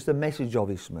 which is the message of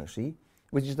His mercy,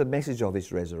 which is the message of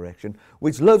His resurrection,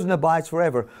 which lives and abides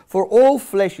forever. For all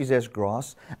flesh is as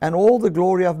grass, and all the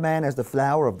glory of man as the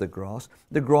flower of the grass.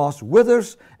 The grass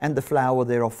withers, and the flower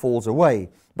thereof falls away.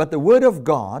 But the word of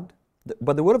God,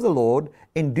 but the word of the Lord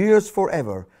endures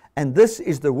forever. And this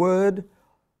is the word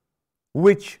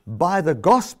which by the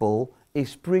gospel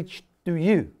is preached to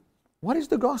you. What is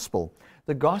the gospel?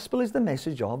 The gospel is the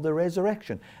message of the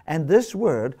resurrection. And this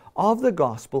word of the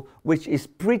gospel, which is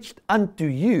preached unto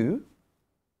you,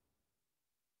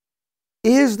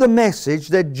 is the message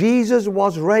that Jesus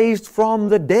was raised from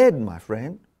the dead, my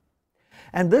friend.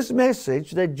 And this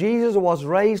message that Jesus was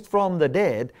raised from the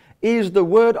dead is the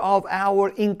word of our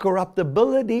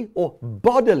incorruptibility, or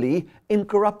bodily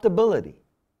incorruptibility.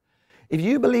 If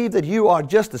you believe that you are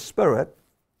just a spirit,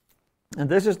 and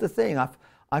this is the thing,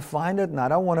 I find it, and I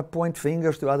don't want to point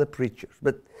fingers to other preachers,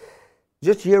 but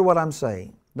just hear what I'm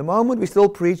saying. The moment we still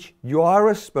preach, you are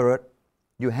a spirit,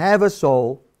 you have a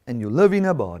soul, and you live in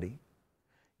a body,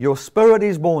 your spirit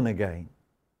is born again.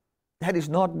 That is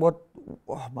not what,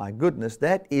 oh my goodness,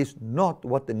 that is not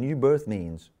what the new birth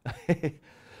means.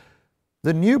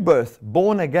 The new birth,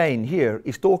 born again here,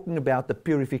 is talking about the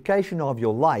purification of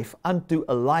your life unto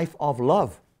a life of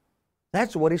love.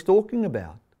 That's what he's talking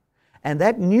about. And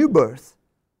that new birth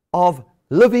of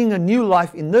living a new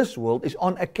life in this world is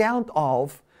on account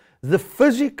of the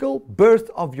physical birth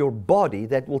of your body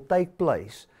that will take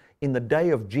place in the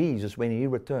day of Jesus when He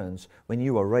returns, when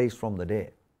you are raised from the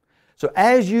dead. So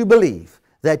as you believe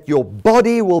that your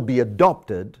body will be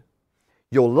adopted,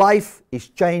 your life is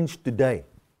changed today.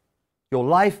 Your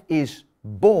life is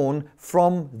born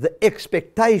from the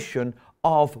expectation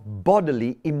of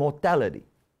bodily immortality.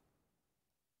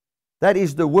 That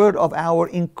is the word of our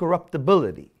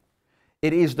incorruptibility.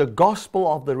 It is the gospel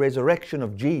of the resurrection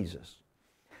of Jesus.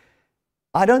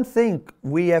 I don't think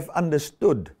we have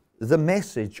understood the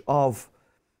message of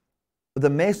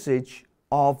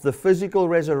the physical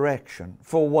resurrection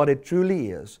for what it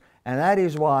truly is. And that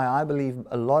is why I believe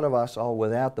a lot of us are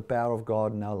without the power of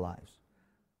God in our lives.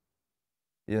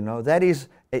 You know, it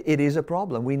is a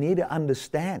problem. We need to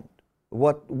understand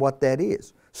what that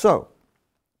is. So,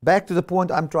 back to the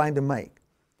point I'm trying to make.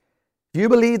 Do you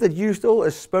believe that you're still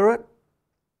a spirit?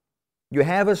 You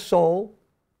have a soul,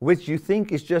 which you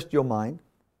think is just your mind,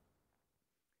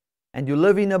 and you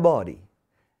live in a body.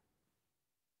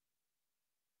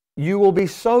 You will be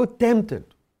so tempted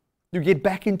to get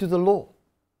back into the law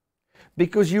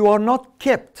because you are not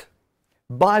kept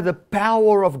by the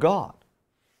power of God.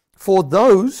 For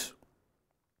those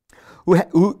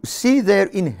who see their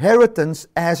inheritance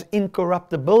as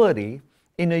incorruptibility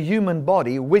in a human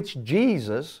body, which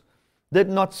Jesus did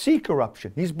not see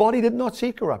corruption. His body did not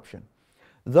see corruption.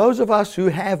 Those of us who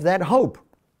have that hope,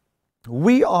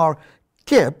 We are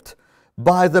kept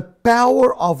by the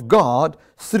power of God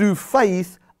through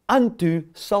faith unto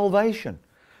salvation.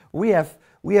 We have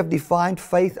defined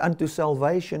faith unto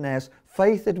salvation as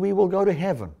faith that we will go to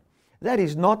heaven. That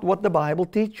is not what the Bible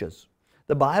teaches.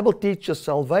 The Bible teaches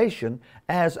salvation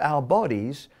as our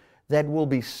bodies that will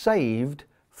be saved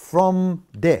from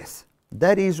death.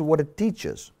 That is what it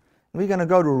teaches. We're going to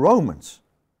go to Romans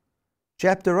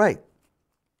chapter 8,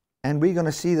 and we're going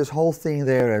to see this whole thing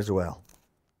there as well.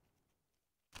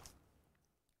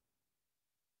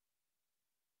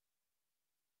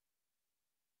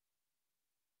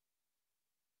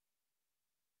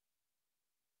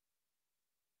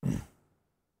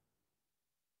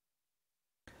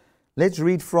 Let's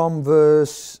read from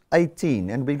verse 18,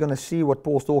 and we're going to see what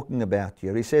Paul's talking about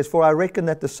here. He says, "For I reckon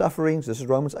that the sufferings," this is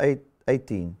Romans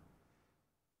 8:18.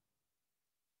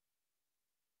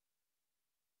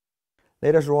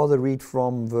 Let us rather read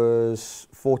from verse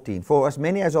 14. "For as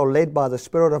many as are led by the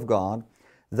Spirit of God,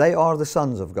 they are the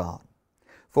sons of God.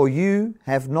 For you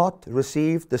have not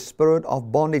received the spirit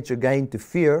of bondage again to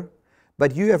fear,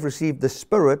 but you have received the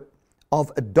spirit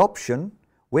of adoption,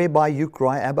 whereby you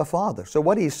cry, Abba, Father." So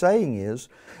what he's saying is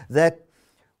that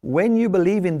when you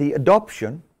believe in the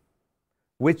adoption,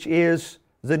 which is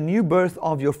the new birth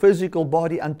of your physical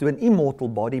body unto an immortal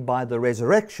body by the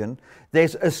resurrection,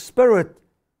 there's a spirit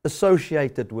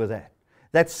associated with that.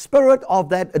 That spirit of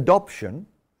that adoption,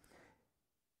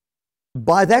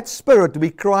 by that spirit we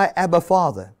cry, Abba,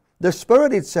 Father. The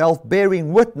Spirit itself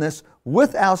bearing witness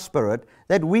with our spirit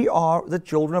that we are the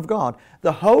children of God.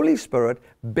 The Holy Spirit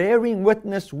bearing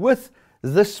witness with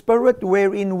the spirit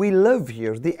wherein we live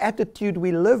here, the attitude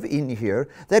we live in here,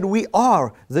 that we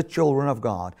are the children of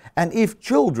God. And if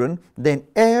children, then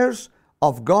heirs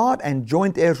of God and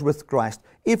joint heirs with Christ,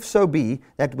 if so be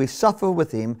that we suffer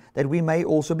with Him, that we may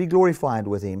also be glorified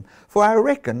with Him. For I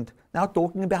reckoned, now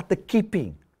talking about the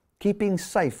keeping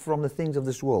safe from the things of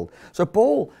this world. So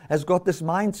Paul has got this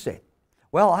mindset.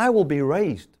 Well, I will be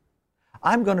raised.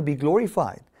 I'm going to be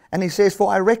glorified. And he says,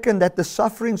 "For I reckon that the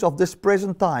sufferings of this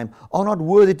present time are not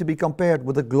worthy to be compared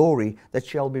with the glory that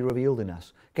shall be revealed in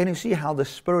us." Can you see how the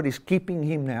Spirit is keeping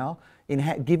him now,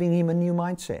 giving him a new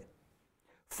mindset?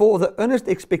 "For the earnest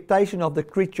expectation of the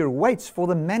creature waits for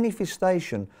the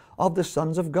manifestation of the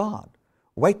sons of God,"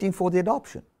 waiting for the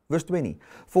adoption. Verse 20,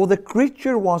 "For the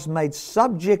creature was made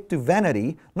subject to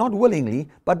vanity, not willingly,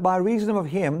 but by reason of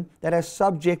Him that has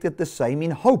subjected the same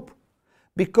in hope.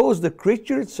 Because the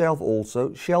creature itself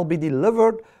also shall be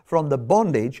delivered from the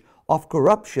bondage of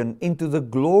corruption into the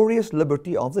glorious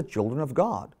liberty of the children of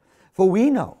God. For we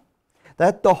know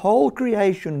that the whole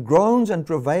creation groans and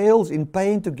travails in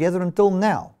pain together until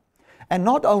now. And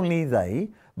not only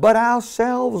they, but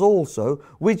ourselves also,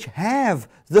 which have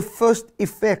the first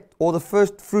effect or the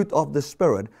first fruit of the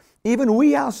Spirit, even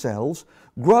we ourselves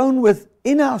groan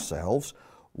within ourselves,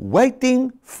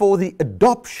 waiting for the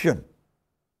adoption,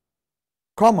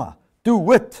 to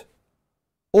wit,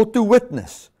 or to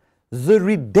witness, the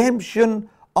redemption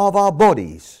of our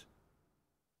bodies.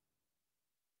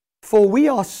 For we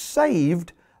are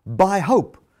saved by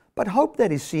hope. But hope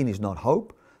that is seen is not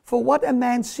hope. For what a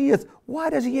man seeth, why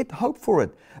does he yet hope for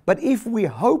it? But if we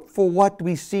hope for what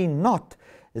we see not,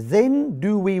 then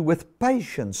do we with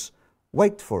patience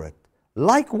wait for it.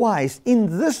 Likewise,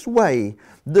 in this way,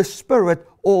 the Spirit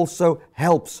also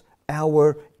helps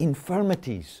our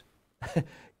infirmities."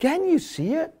 Can you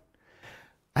see it?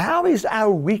 How is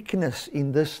our weakness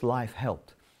in this life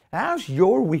helped? How's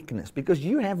your weakness? Because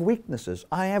you have weaknesses,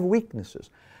 I have weaknesses.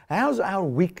 How's our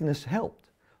weakness helped?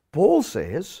 Paul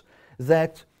says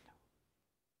that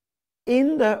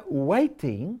in the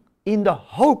waiting, in the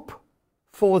hope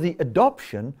for the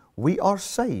adoption, we are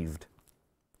saved.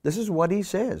 This is what he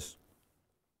says.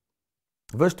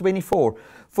 Verse 24,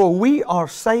 "For we are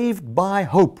saved by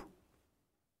hope."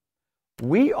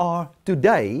 We are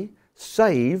today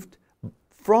saved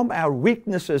from our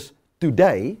weaknesses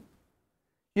today.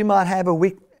 You might have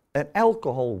an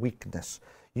alcohol weakness.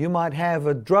 You might have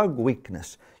a drug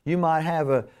weakness. You might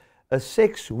have a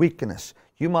sex weakness.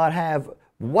 You might have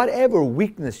whatever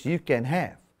weakness you can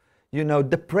have. You know,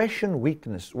 depression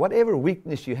weakness, whatever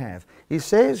weakness you have. He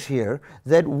says here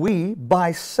that we,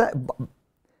 verse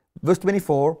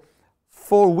 24,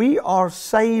 "For we are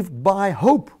saved by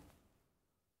hope."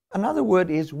 Another word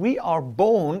is we are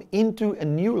born into a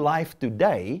new life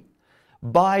today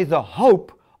by the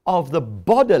hope of the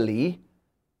bodily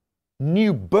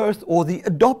new birth or the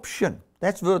adoption.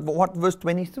 That's what verse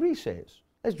 23 says.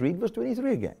 Let's read verse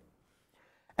 23 again.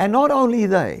 "And not only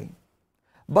they,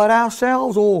 but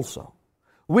ourselves also,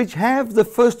 which have the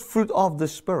first fruit of the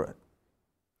Spirit,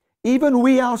 even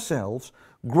we ourselves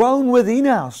groan within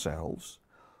ourselves,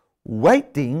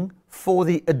 waiting for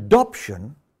the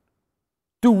adoption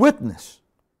to witness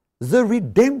the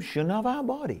redemption of our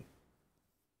body.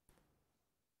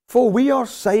 For we are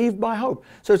saved by hope.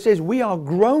 So it says we are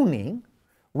groaning.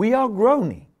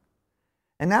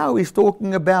 And now he's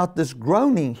talking about this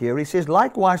groaning here. He says,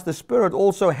 likewise the Spirit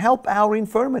also help our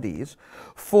infirmities,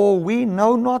 for we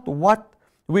know not what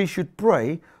we should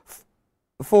pray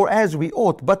for as we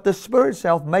ought, but the Spirit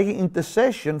itself making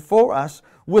intercession for us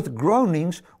with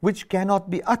groanings which cannot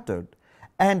be uttered.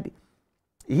 And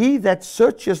he that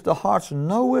searches the hearts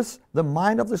knoweth the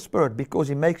mind of the Spirit, because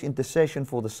he makes intercession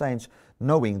for the saints,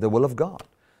 knowing the will of God.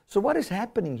 So what is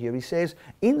happening here? He says,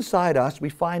 inside us we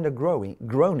find a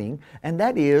groaning, and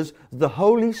that is the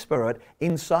Holy Spirit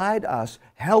inside us,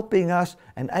 helping us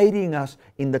and aiding us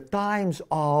in the times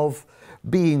of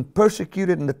being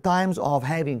persecuted, in the times of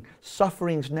having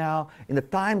sufferings now, in the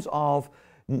times of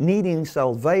needing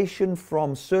salvation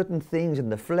from certain things in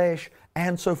the flesh,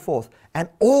 and so forth. And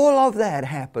all of that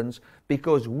happens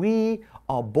because we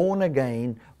are born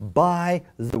again by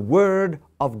the Word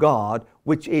of God,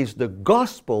 which is the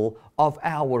gospel of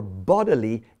our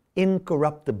bodily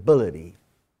incorruptibility.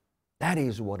 That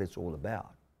is what it's all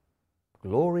about.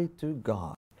 Glory to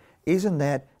God. Isn't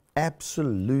that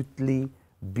absolutely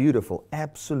beautiful,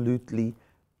 absolutely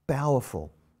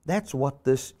powerful? That's what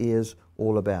this is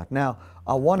all about. Now,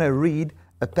 I want to read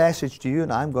a passage to you,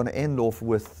 and I'm going to end off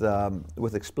with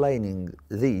explaining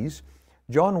these.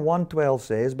 John 1:12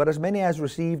 says, but as many as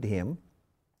received him,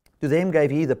 to them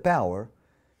gave he the power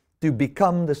to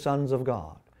become the sons of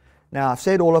God. Now, I've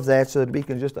said all of that so that we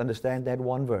can just understand that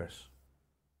one verse.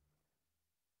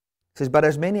 It says, but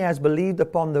as many as believed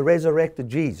upon the resurrected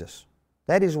Jesus.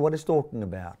 That is what it's talking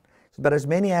about. It says, but as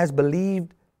many as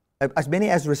believed, as many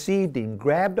as received him,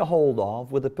 grabbed a hold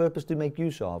of with the purpose to make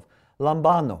use of.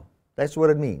 Lambano. That's what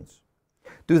it means.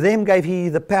 To them gave he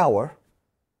the power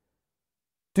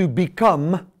to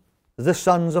become the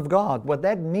sons of God. What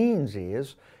that means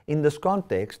is, in this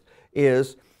context,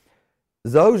 is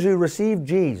those who receive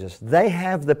Jesus, they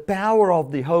have the power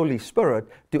of the Holy Spirit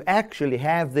to actually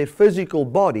have their physical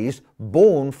bodies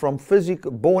born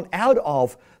out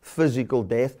of physical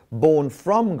death, born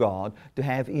from God, to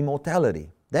have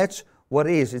immortality. That's what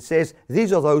it is. It says,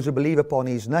 these are those who believe upon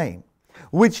his name,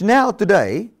 which now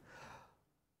today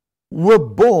were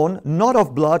born not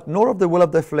of blood, nor of the will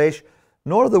of the flesh,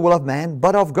 nor of the will of man,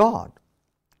 but of God.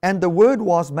 And the Word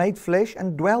was made flesh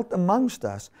and dwelt amongst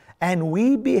us. And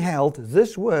we beheld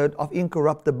this Word of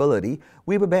incorruptibility.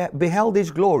 We beheld his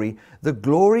glory, the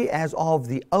glory as of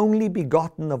the only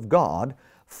begotten of God,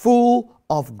 full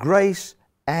of grace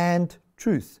and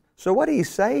truth. So what he's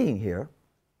saying here,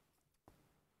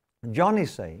 John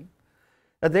is saying,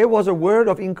 that there was a word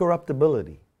of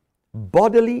incorruptibility,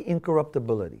 bodily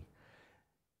incorruptibility.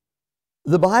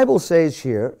 The Bible says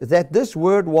here that this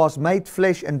Word was made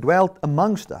flesh and dwelt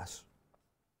amongst us.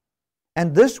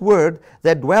 And this Word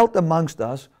that dwelt amongst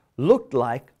us looked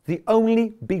like the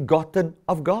only begotten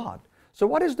of God. So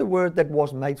what is the Word that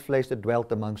was made flesh that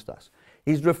dwelt amongst us?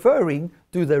 He's referring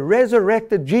to the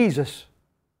resurrected Jesus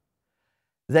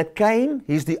that came.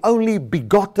 He's the only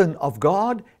begotten of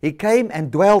God. He came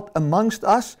and dwelt amongst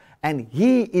us, and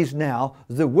he is now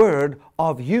the Word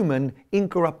of human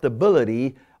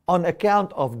incorruptibility, on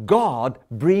account of God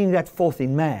bringing that forth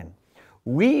in man.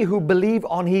 We who believe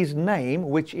on his name,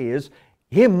 which is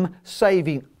him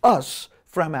saving us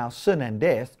from our sin and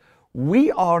death, we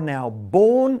are now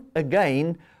born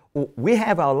again. We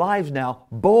have our lives now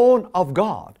born of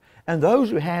God. And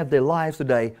those who have their lives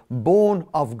today born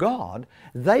of God,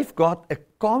 they've got a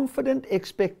confident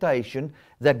expectation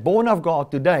that born of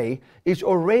God today is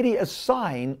already a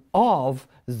sign of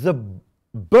the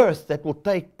birth that will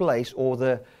take place, or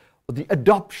the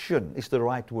adoption is the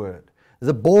right word.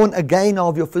 The born again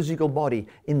of your physical body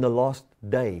in the last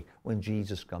day when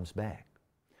Jesus comes back.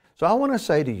 So I want to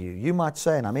say to you, you might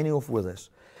say, and I'm ending off with this,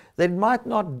 that it might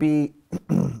not be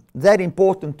that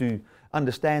important to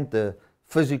understand the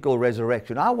physical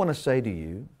resurrection. I want to say to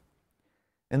you,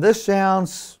 and this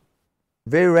sounds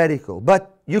very radical,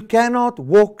 but you cannot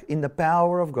walk in the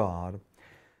power of God.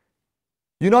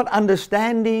 You're not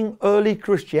understanding early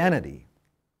Christianity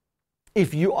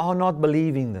if you are not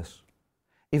believing this.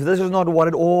 If this is not what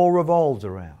it all revolves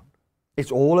around.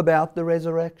 It's all about the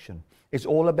resurrection. It's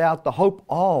all about the hope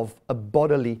of a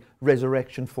bodily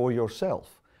resurrection for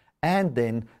yourself. And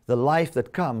then the life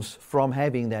that comes from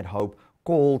having that hope,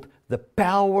 called the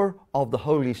power of the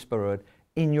Holy Spirit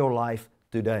in your life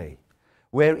today.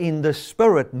 Wherein the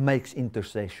Spirit makes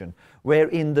intercession.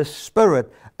 Wherein the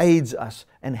Spirit aids us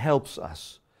and helps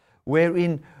us.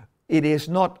 Wherein it is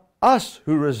not us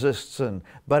who resist sin,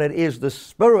 but it is the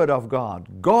Spirit of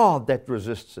God, God that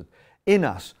resists it in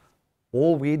us.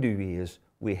 All we do is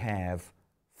we have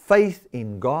faith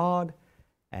in God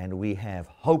and we have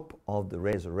hope of the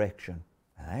resurrection.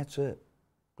 And that's it.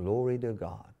 Glory to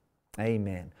God.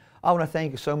 Amen. I want to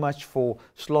thank you so much for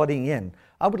slotting in.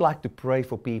 I would like to pray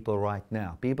for people right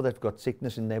now, people that have got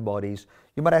sickness in their bodies.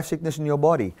 You might have sickness in your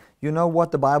body. You know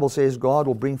what the Bible says, God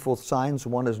will bring forth signs,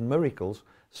 wonders, miracles,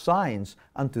 signs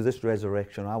unto this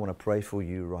resurrection. I want to pray for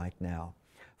you right now.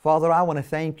 Father, I want to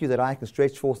thank you that I can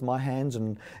stretch forth my hands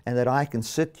and that I can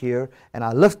sit here and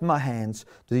I lift my hands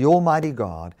to the Almighty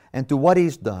God and to what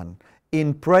He's done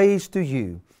in praise to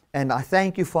you. And I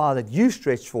thank you, Father, that you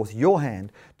stretch forth your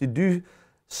hand to do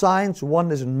signs,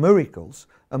 wonders, and miracles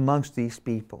amongst these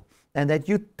people. And that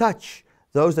you touch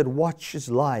those that watch His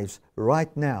lives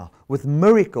right now with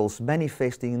miracles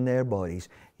manifesting in their bodies,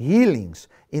 healings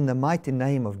in the mighty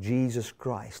name of Jesus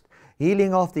Christ,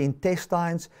 healing of the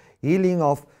intestines, healing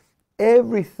of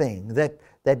everything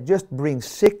that just brings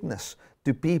sickness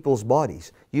to people's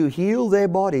bodies. You heal their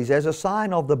bodies as a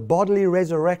sign of the bodily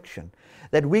resurrection,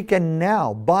 that we can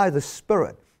now, by the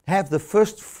Spirit, have the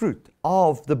first fruit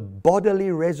of the bodily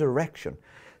resurrection.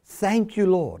 Thank you,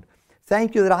 Lord.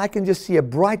 Thank you that I can just see a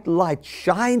bright light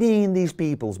shining in these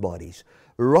people's bodies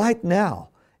right now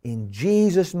in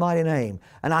Jesus' mighty name.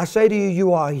 And I say to you,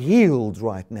 you are healed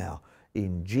right now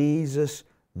in Jesus'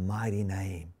 mighty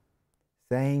name.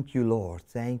 Thank you, Lord.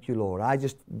 Thank you, Lord. I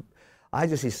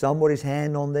just see somebody's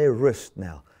hand on their wrist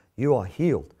now. You are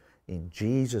healed in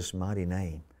Jesus' mighty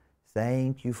name.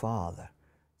 Thank you, Father.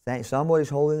 Somebody's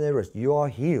holding their wrist. You are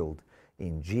healed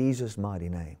in Jesus' mighty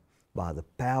name by the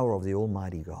power of the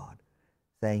Almighty God.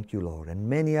 Thank you, Lord. And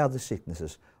many other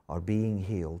sicknesses are being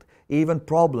healed. Even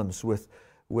problems with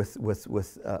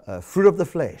fruit of the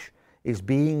flesh is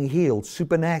being healed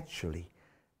supernaturally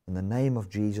in the name of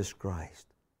Jesus Christ.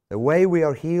 The way we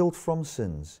are healed from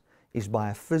sins is by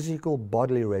a physical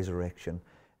bodily resurrection.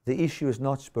 The issue is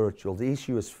not spiritual. The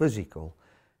issue is physical.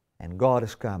 And God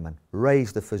has come and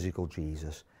raised the physical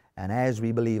Jesus. And as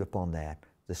we believe upon that,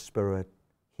 the Spirit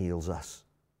heals us.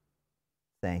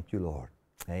 Thank you, Lord.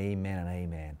 Amen and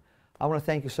amen. I want to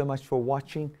thank you so much for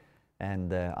watching,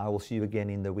 and I will see you again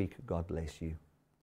in the week. God bless you.